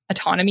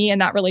autonomy in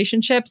that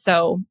relationship.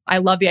 So I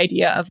love the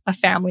idea of a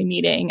family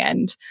meeting,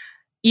 and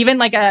even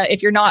like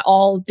if you're not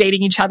all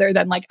dating each other,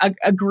 then like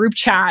a group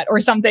chat or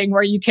something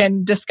where you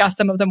can discuss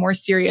some of the more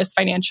serious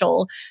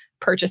financial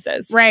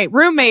purchases. Right.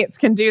 Roommates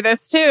can do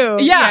this too.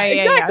 Yeah,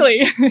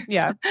 exactly.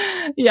 Yeah.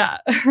 Yeah.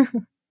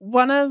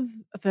 One of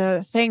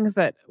the things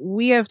that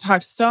we have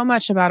talked so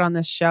much about on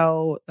this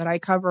show that I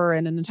cover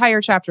in an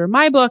entire chapter of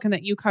my book and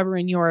that you cover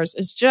in yours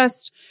is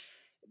just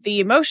the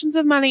emotions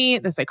of money,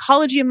 the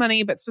psychology of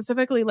money, but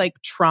specifically like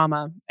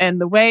trauma and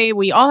the way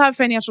we all have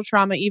financial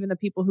trauma, even the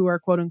people who are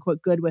quote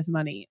unquote good with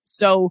money.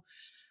 So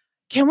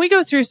can we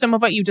go through some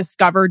of what you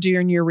discovered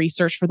during your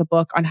research for the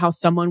book on how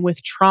someone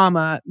with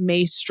trauma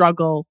may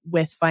struggle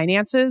with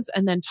finances,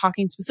 and then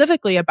talking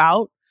specifically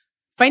about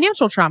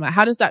financial trauma?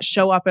 How does that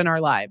show up in our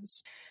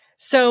lives?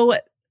 So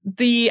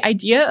the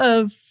idea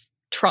of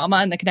trauma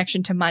and the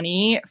connection to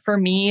money, for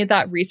me,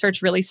 that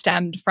research really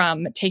stemmed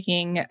from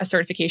taking a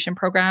certification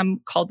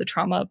program called the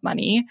Trauma of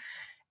Money.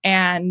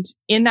 And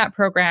in that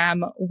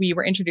program, we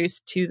were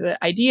introduced to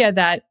the idea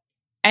that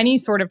any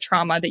sort of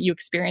trauma that you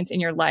experience in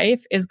your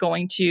life is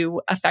going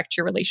to affect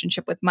your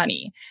relationship with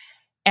money.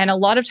 And a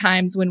lot of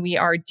times when we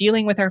are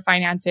dealing with our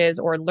finances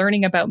or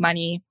learning about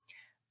money,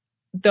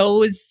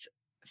 those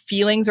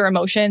feelings or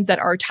emotions that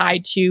are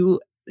tied to,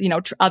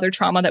 other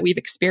trauma that we've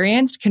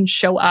experienced can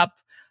show up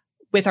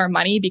with our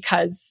money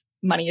because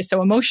money is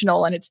so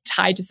emotional and it's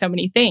tied to so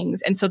many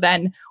things. And so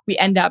then we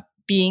end up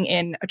being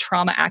in a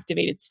trauma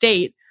activated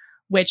state,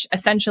 which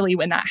essentially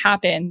when that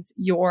happens,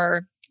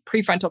 your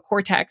prefrontal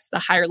cortex, the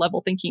higher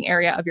level thinking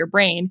area of your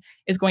brain,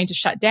 is going to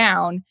shut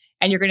down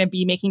and you're going to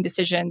be making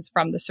decisions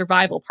from the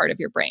survival part of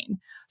your brain.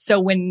 So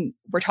when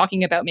we're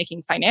talking about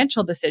making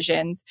financial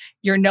decisions,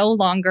 you're no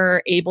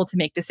longer able to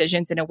make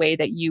decisions in a way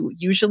that you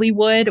usually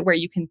would, where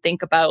you can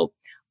think about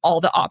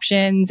all the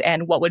options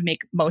and what would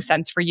make most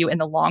sense for you in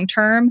the long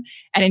term.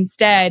 And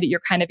instead,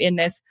 you're kind of in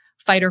this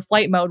fight or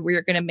flight mode where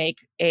you're going to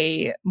make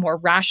a more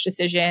rash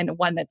decision,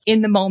 one that's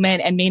in the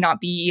moment and may not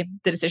be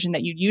the decision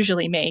that you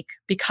usually make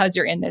because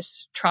you're in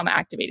this trauma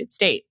activated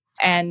state.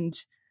 And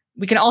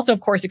we can also,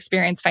 of course,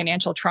 experience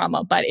financial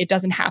trauma, but it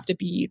doesn't have to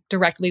be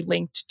directly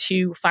linked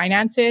to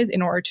finances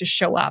in order to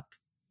show up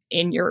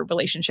in your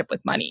relationship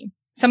with money.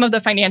 Some of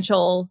the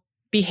financial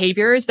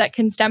behaviors that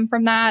can stem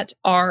from that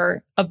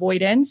are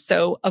avoidance.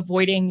 So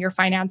avoiding your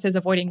finances,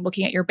 avoiding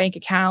looking at your bank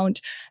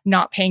account,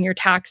 not paying your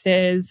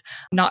taxes,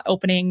 not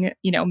opening,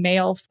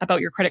 mail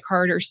about your credit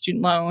card or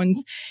student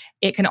loans.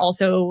 It can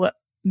also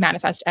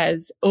manifest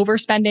as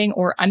overspending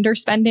or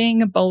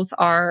underspending. Both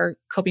are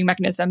coping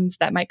mechanisms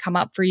that might come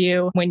up for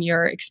you when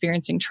you're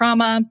experiencing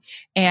trauma.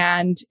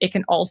 And it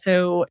can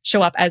also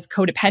show up as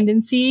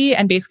codependency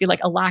and basically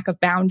like a lack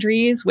of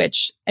boundaries,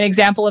 which an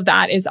example of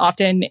that is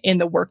often in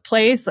the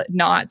workplace,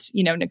 not,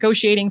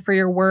 negotiating for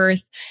your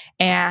worth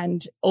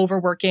and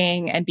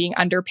overworking and being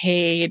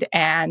underpaid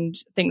and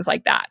things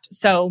like that.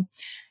 So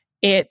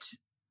it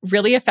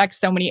really affects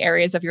so many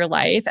areas of your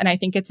life. And I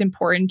think it's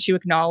important to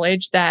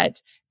acknowledge that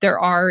there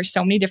are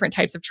so many different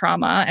types of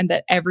trauma and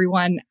that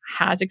everyone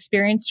has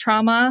experienced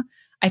trauma.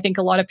 I think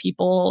a lot of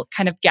people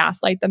kind of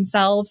gaslight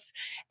themselves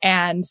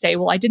and say,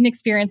 well, I didn't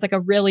experience like a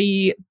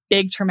really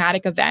big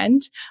traumatic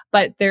event,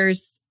 but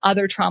there's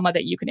other trauma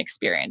that you can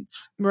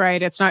experience.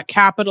 Right. It's not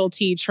capital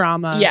T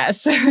trauma.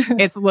 Yes.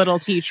 It's little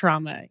t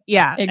trauma.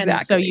 Yeah. Exactly.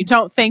 And so you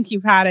don't think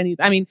you've had any,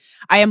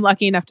 I am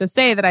lucky enough to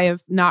say that I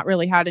have not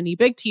really had any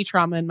big T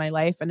trauma in my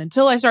life. And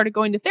until I started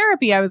going to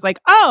therapy, I was like,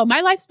 oh,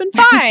 my life's been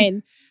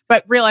fine.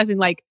 But realizing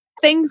like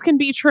things can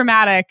be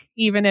traumatic,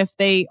 even if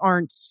they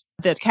aren't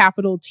the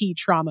capital T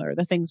trauma or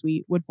the things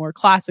we would more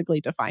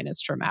classically define as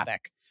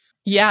traumatic.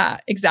 Yeah,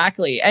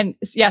 exactly. And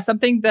yeah,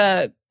 something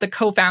the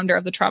co-founder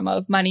of the Trauma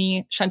of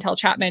Money, Chantel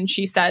Chapman,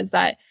 she says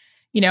that,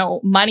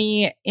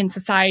 money in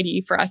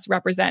society for us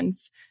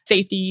represents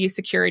safety,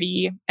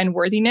 security, and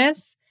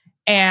worthiness.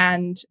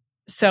 And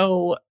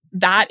so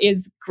that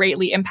is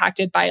greatly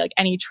impacted by like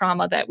any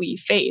trauma that we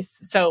face.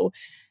 So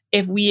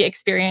if we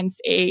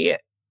experience a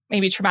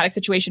maybe traumatic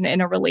situation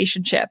in a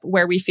relationship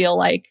where we feel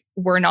like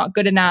we're not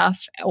good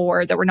enough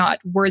or that we're not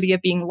worthy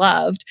of being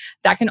loved,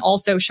 that can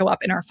also show up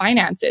in our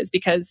finances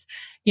because,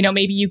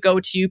 maybe you go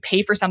to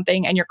pay for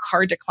something and your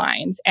card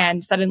declines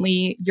and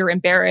suddenly you're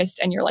embarrassed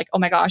and you're like, oh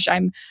my gosh,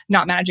 I'm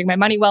not managing my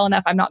money well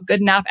enough. I'm not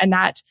good enough. And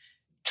that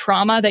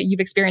trauma that you've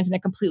experienced in a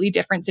completely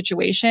different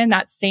situation,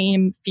 that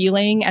same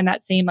feeling and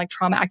that same like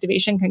trauma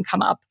activation can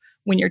come up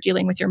when you're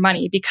dealing with your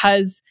money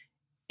because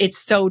it's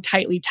so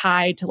tightly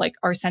tied to like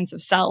our sense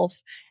of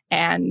self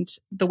and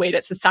the way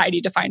that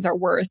society defines our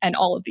worth and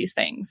all of these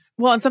things.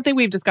 Well, and something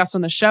we've discussed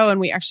on the show and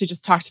we actually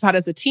just talked about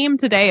as a team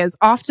today is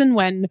often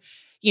when,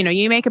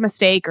 you make a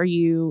mistake or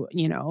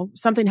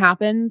something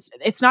happens,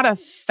 it's not a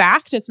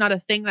fact. It's not a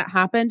thing that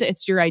happened.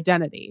 It's your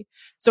identity.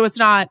 So it's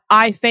not,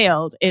 I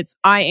failed. It's,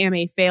 I am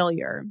a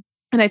failure.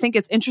 And I think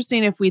it's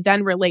interesting if we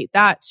then relate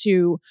that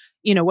to,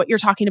 what you're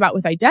talking about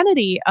with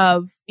identity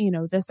of,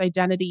 this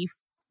identity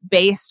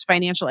based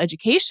financial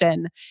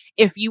education.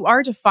 If you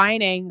are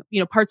defining,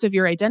 parts of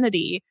your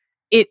identity,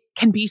 it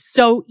can be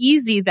so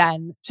easy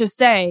then to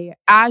say,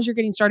 as you're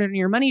getting started on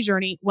your money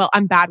journey, well,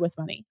 I'm bad with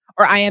money,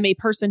 or I am a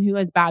person who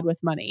is bad with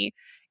money.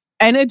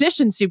 In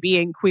addition to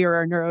being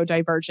queer or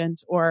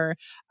neurodivergent or,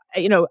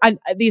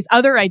 these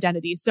other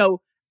identities.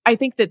 So I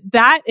think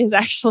that is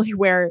actually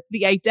where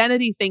the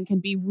identity thing can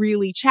be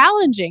really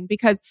challenging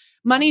because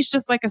money's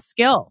just like a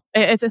skill.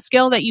 It's a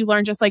skill that you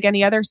learn just like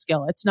any other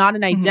skill. It's not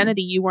an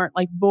identity. You weren't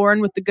like born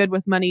with the good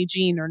with money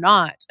gene or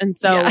not. And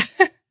so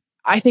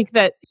I think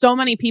that so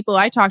many people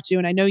I talk to,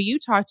 and I know you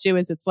talk to,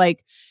 is it's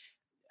like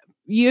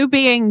you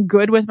being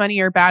good with money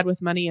or bad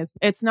with money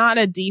it's not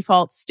a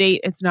default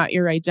state. It's not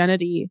your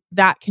identity.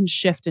 That can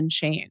shift and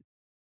change.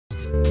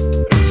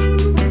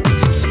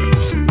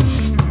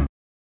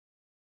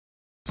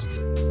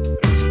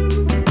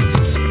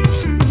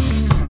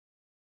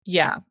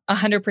 Yeah,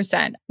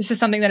 100%. This is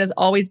something that has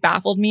always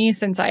baffled me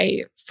since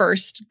I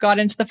first got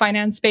into the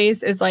finance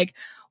space is like,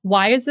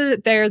 why is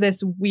it there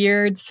this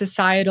weird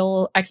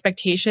societal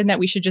expectation that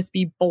we should just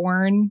be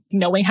born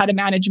knowing how to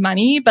manage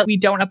money, but we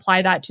don't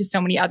apply that to so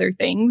many other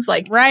things?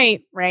 Like,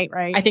 Right.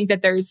 I think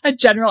that there's a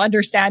general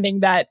understanding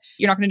that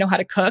you're not going to know how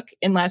to cook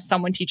unless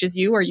someone teaches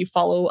you or you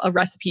follow a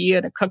recipe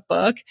in a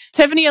cookbook.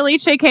 Tiffany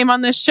Ellyce came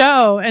on this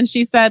show and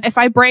she said, if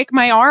I break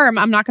my arm,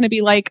 I'm not going to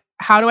be like,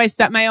 how do I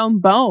set my own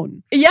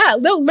bone? Yeah,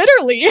 no,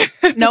 literally.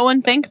 No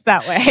one thinks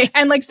that way.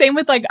 And like same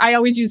with like, I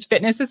always use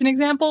fitness as an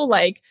example.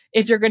 Like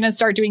if you're going to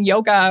start doing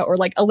yoga or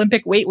like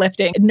Olympic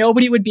weightlifting,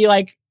 nobody would be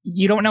like,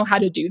 you don't know how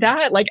to do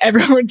that? Like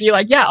everyone would be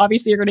like, yeah,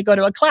 obviously you're going to go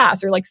to a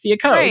class or like see a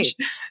coach. Right.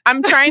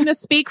 I'm trying to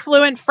speak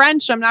fluent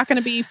French. I'm not going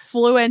to be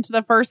fluent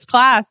the first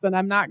class and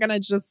I'm not going to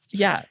just,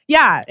 yeah,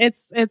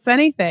 it's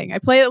anything.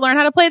 Learn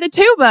how to play the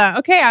tuba.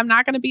 Okay. I'm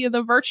not going to be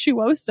the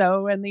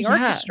virtuoso in the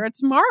orchestra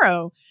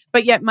tomorrow.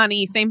 But yet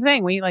money, same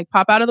thing. We like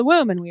pop out of the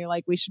womb and we're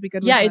like, we should be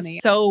good with money.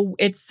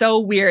 It's so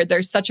weird.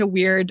 There's such a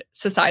weird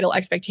societal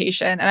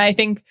expectation. And I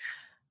think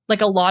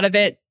like a lot of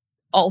it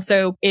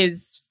also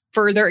is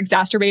further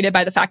exacerbated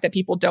by the fact that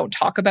people don't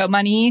talk about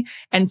money.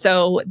 And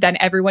so then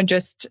everyone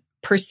just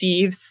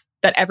perceives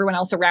that everyone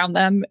else around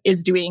them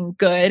is doing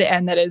good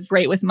and that is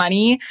great with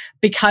money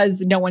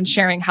because no one's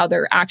sharing how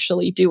they're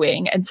actually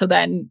doing. And so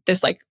then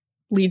this like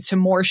leads to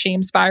more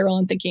shame spiral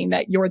and thinking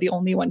that you're the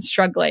only one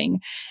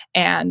struggling.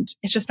 And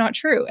it's just not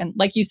true. And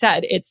like you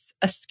said, it's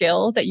a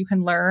skill that you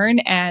can learn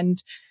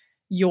and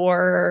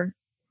your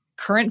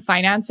current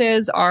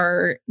finances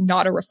are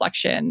not a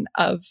reflection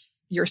of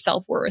your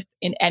self-worth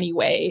in any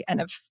way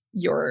and of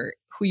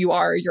who you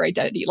are, your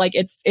identity. Like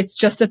it's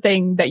just a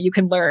thing that you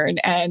can learn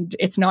and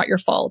it's not your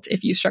fault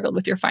if you struggled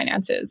with your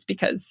finances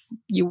because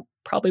you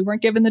probably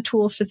weren't given the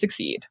tools to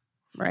succeed.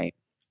 Right.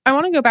 I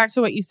want to go back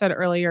to what you said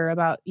earlier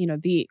about,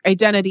 the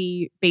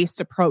identity-based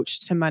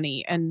approach to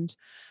money. And,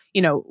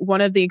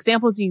 one of the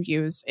examples you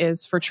use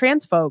is for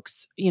trans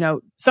folks,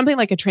 something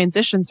like a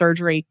transition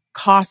surgery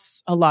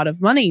costs a lot of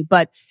money,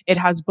 but it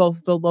has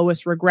both the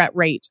lowest regret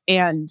rate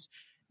and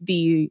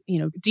the,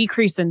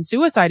 decrease in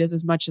suicide is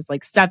as much as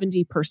like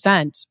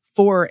 70%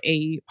 for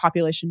a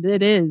population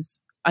that is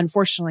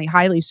unfortunately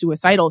highly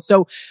suicidal.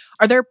 So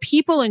are there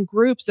people and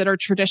groups that are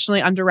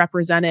traditionally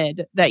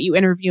underrepresented that you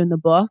interview in the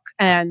book?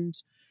 And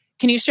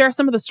can you share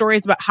some of the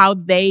stories about how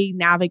they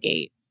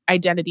navigate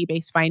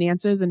identity-based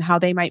finances and how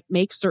they might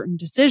make certain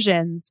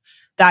decisions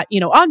that,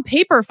 on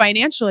paper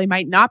financially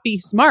might not be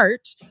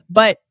smart,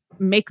 but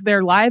make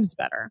their lives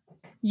better?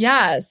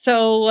 Yeah.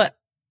 So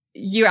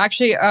you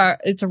actually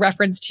it's a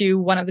reference to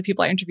one of the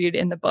people I interviewed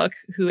in the book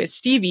who is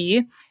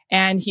Stevie,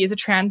 and he is a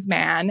trans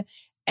man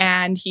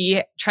and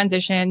he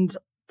transitioned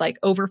like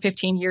over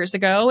 15 years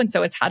ago. And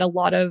so has had a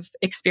lot of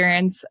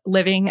experience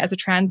living as a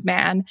trans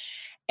man.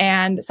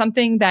 And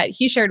something that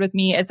he shared with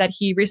me is that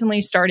he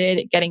recently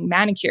started getting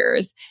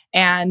manicures.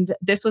 And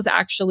this was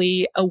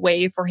actually a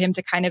way for him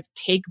to kind of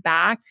take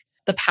back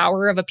the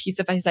power of a piece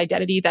of his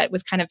identity that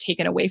was kind of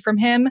taken away from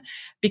him.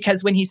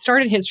 Because when he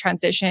started his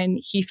transition,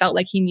 he felt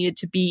like he needed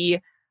to be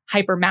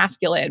hyper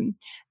masculine.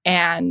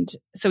 And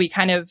so he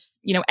kind of,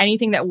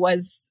 anything that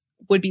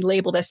would be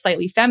labeled as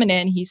slightly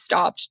feminine, he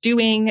stopped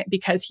doing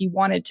because he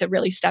wanted to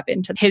really step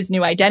into his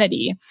new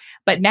identity.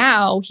 But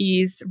now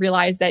he's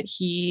realized that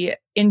he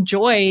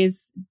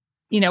enjoys,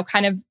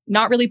 kind of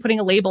not really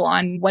putting a label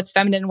on what's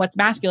feminine and what's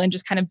masculine,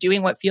 just kind of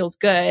doing what feels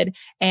good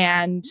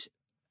and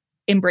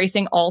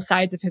embracing all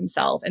sides of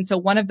himself. And so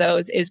one of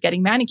those is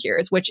getting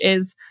manicures, which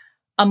is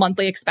a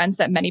monthly expense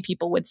that many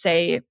people would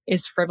say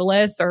is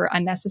frivolous or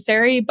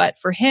unnecessary. But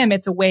for him,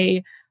 it's a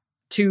way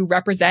to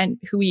represent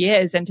who he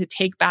is and to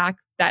take back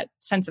that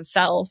sense of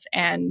self.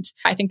 And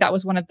I think that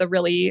was one of the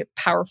really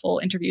powerful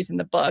interviews in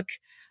the book.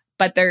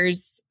 But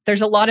there's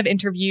a lot of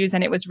interviews,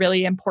 and it was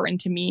really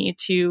important to me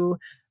to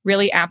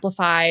really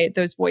amplify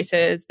those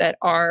voices that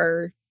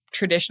are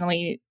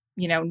traditionally,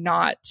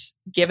 not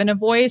given a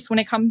voice when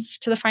it comes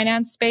to the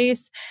finance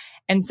space.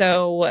 And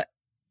so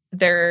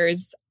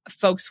there's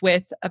folks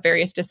with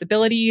various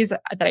disabilities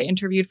that I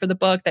interviewed for the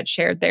book that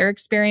shared their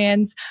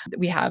experience.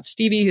 We have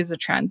Stevie, who's a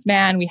trans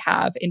man. We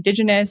have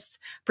Indigenous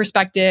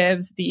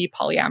perspectives, the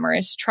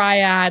polyamorous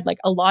triad, like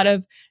a lot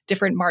of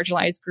different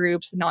marginalized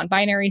groups,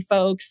 non-binary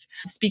folks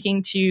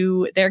speaking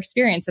to their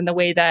experience and the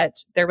way that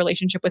their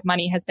relationship with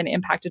money has been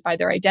impacted by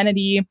their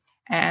identity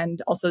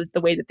and also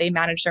the way that they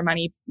manage their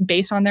money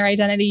based on their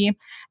identity.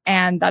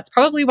 And that's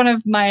probably one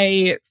of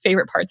my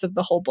favorite parts of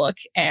the whole book.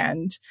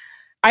 And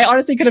I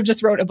honestly could have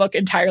just wrote a book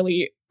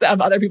entirely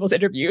of other people's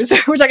interviews,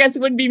 which I guess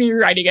wouldn't be me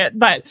writing it.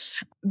 But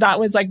that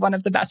was like one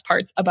of the best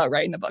parts about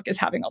writing the book is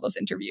having all those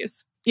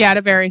interviews. Yeah, I had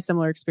a very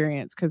similar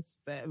experience because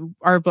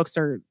our books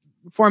are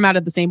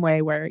formatted the same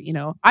way where,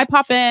 I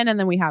pop in and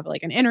then we have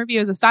like an interview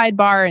as a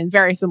sidebar, and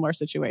very similar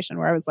situation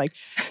where I was like,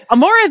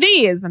 more of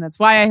these. And it's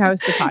why I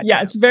host a podcast.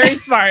 Yes, very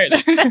smart.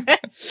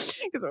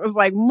 Because it was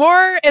like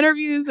more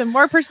interviews and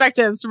more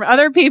perspectives from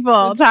other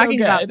people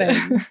talking about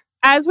things.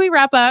 As we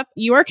wrap up,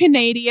 you are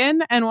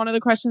Canadian. And one of the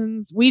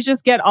questions we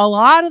just get a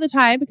lot of the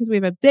time, because we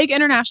have a big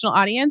international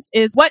audience,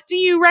 is what do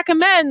you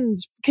recommend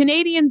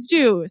Canadians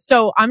do?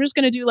 So I'm just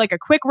going to do like a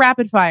quick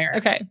rapid fire.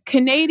 Okay.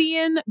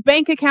 Canadian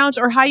bank account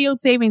or high yield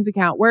savings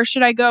account. Where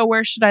should I go?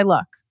 Where should I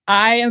look?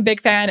 I am a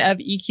big fan of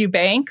EQ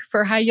Bank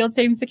for high yield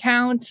savings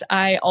account.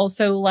 I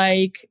also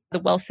like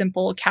the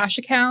Wealthsimple cash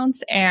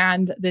accounts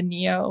and the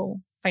Neo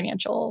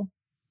Financial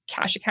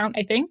cash account,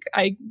 I think.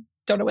 I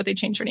don't know what they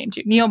changed their name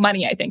to. Neo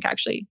Money, I think,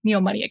 actually. Neo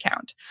Money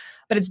account.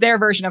 But it's their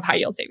version of high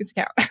yield savings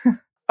account.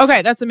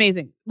 Okay, that's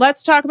amazing.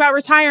 Let's talk about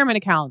retirement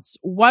accounts.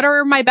 What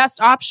are my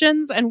best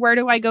options and where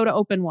do I go to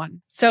open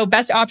one? So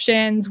best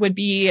options would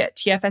be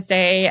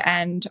TFSA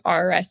and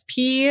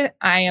RRSP.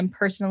 I am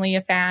personally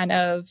a fan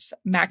of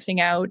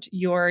maxing out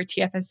your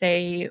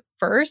TFSA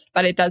first,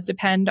 but it does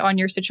depend on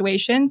your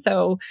situation.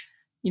 So,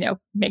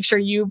 make sure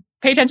you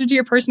pay attention to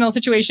your personal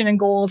situation and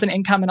goals and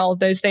income and all of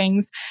those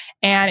things.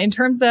 And in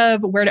terms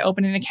of where to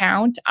open an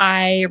account,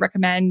 I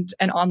recommend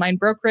an online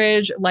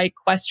brokerage like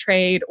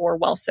Questrade or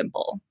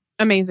Wealthsimple.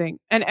 Amazing.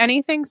 And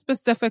anything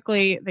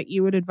specifically that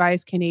you would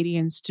advise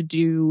Canadians to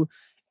do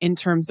in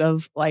terms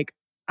of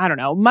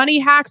money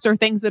hacks or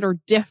things that are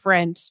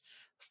different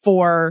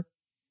for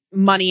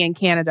money in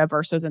Canada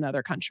versus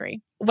another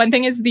country? One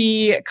thing is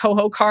the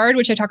Coho card,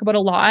 which I talk about a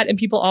lot, and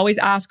people always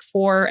ask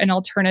for an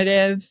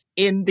alternative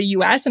in the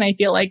US. And I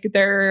feel like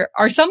there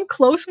are some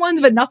close ones,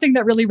 but nothing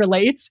that really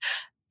relates.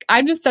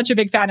 I'm just such a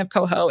big fan of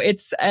Coho.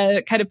 It's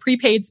a kind of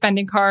prepaid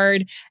spending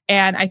card.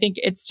 And I think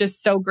it's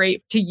just so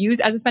great to use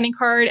as a spending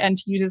card and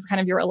to use as kind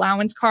of your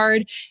allowance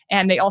card.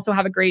 And they also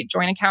have a great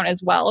joint account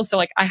as well.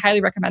 So I highly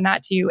recommend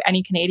that to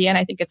any Canadian.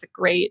 I think it's a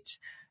great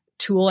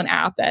tool and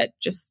app that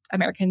just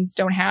Americans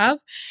don't have.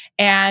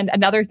 And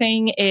another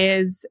thing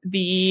is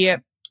the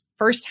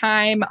first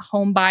time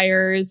home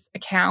buyers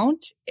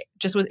account. It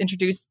just was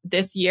introduced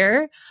this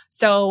year.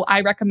 So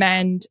I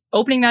recommend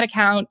opening that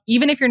account,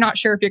 even if you're not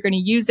sure if you're going to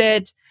use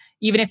it,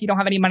 even if you don't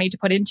have any money to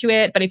put into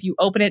it. But if you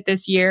open it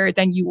this year,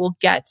 then you will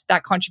get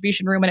that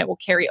contribution room and it will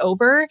carry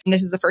over. And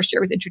this is the first year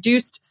it was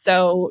introduced.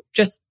 So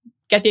just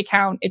get the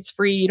account. It's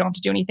free. You don't have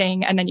to do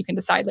anything. And then you can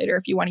decide later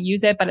if you want to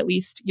use it, but at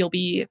least you'll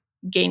be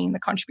gaining the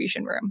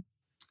contribution room.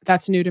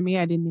 That's new to me.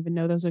 I didn't even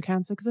know those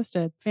accounts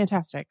existed.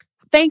 Fantastic.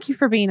 Thank you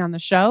for being on the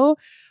show.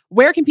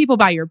 Where can people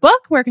buy your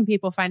book? Where can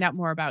people find out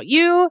more about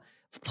you?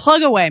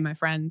 Plug away, my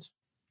friend.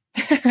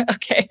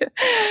 Okay.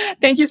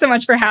 Thank you so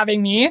much for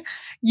having me.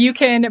 You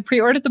can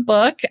pre-order the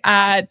book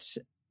at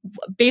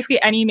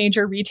basically any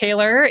major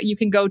retailer. You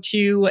can go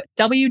to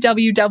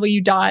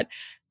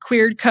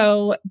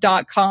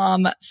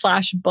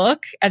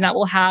www.queeredco.com/book, and that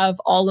will have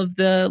all of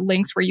the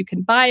links where you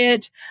can buy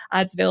it.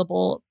 It's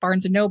available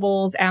Barnes &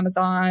 Nobles,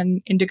 Amazon,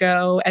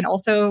 Indigo, and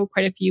also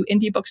quite a few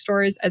indie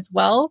bookstores as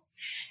well.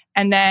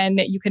 And then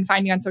you can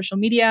find me on social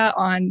media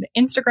on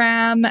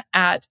Instagram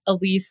at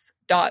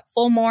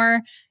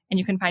ellyce.fulmore. And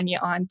you can find me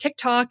on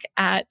TikTok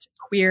at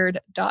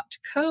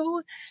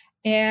queered.co.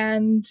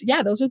 And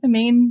yeah, those are the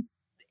main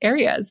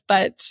areas.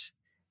 But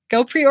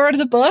go pre-order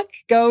the book,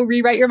 go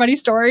rewrite your money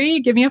story,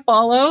 give me a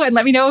follow, and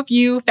let me know if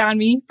you found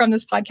me from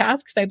this podcast,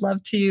 because I'd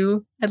love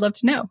to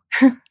know.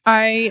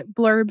 I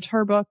blurbed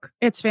her book.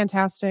 It's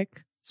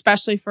fantastic,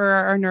 especially for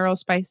our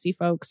neurospicy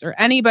folks or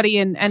anybody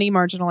in any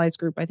marginalized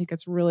group. I think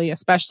it's really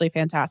especially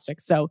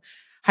fantastic. So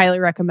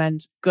highly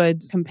recommend.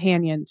 Good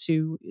companion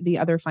to the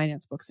other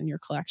finance books in your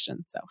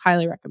collection. So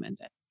highly recommend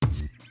it.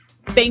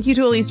 Thank you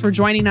to Ellyce for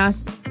joining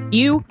us.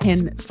 You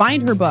can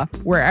find her book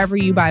wherever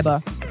you buy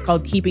books. It's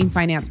called Keeping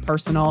Finance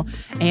Personal.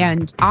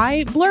 And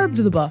I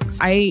blurbed the book.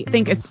 I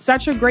think it's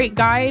such a great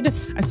guide,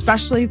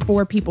 especially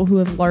for people who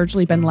have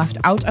largely been left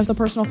out of the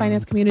personal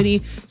finance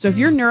community. So if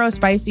you're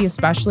neurospicy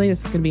especially,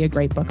 this is going to be a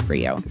great book for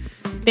you.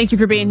 Thank you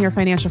for being here,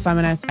 Financial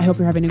Feminist. I hope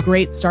you're having a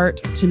great start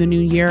to the new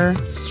year.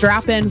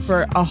 Strap in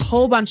for a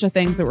whole bunch of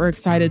things that we're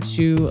excited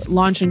to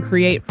launch and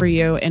create for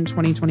you in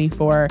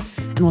 2024.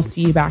 And we'll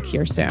see you back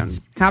here soon.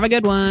 Have a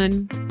good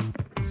one.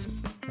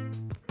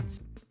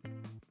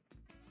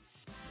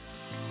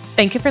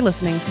 Thank you for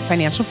listening to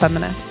Financial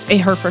Feminist, a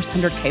Her First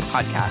 100K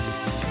podcast.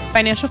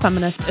 Financial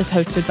Feminist is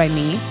hosted by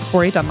me,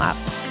 Tori Dunlap,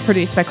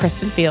 produced by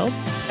Kristen Fields,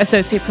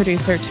 associate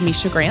producer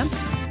Tamisha Grant,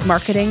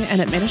 marketing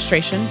and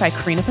administration by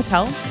Karina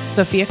Patel,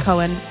 Sophia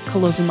Cohen,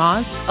 Khalil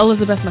Dumas,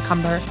 Elizabeth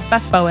McCumber,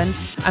 Beth Bowen,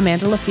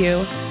 Amanda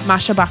LaFew,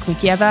 Masha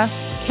Bakhmukieva,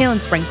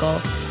 Kaylin Sprinkle,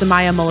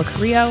 Samaya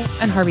Molacarrillo,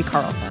 and Harvey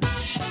Carlson.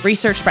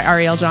 Research by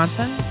Ariel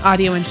Johnson,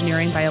 audio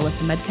engineering by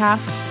Alyssa Medcalf,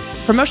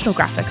 promotional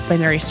graphics by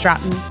Mary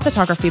Stratton,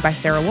 photography by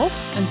Sarah Wolf,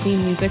 and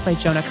theme music by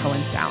Jonah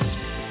Cohen Sound.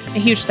 A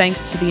huge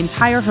thanks to the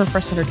entire Her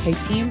First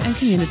 100K team and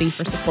community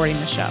for supporting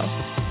the show.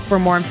 For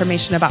more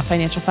information about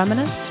Financial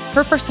Feminist,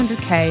 Her First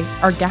 100K,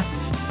 our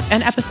guests,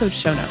 and episode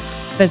show notes,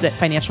 visit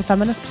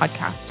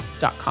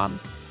financialfeministpodcast.com.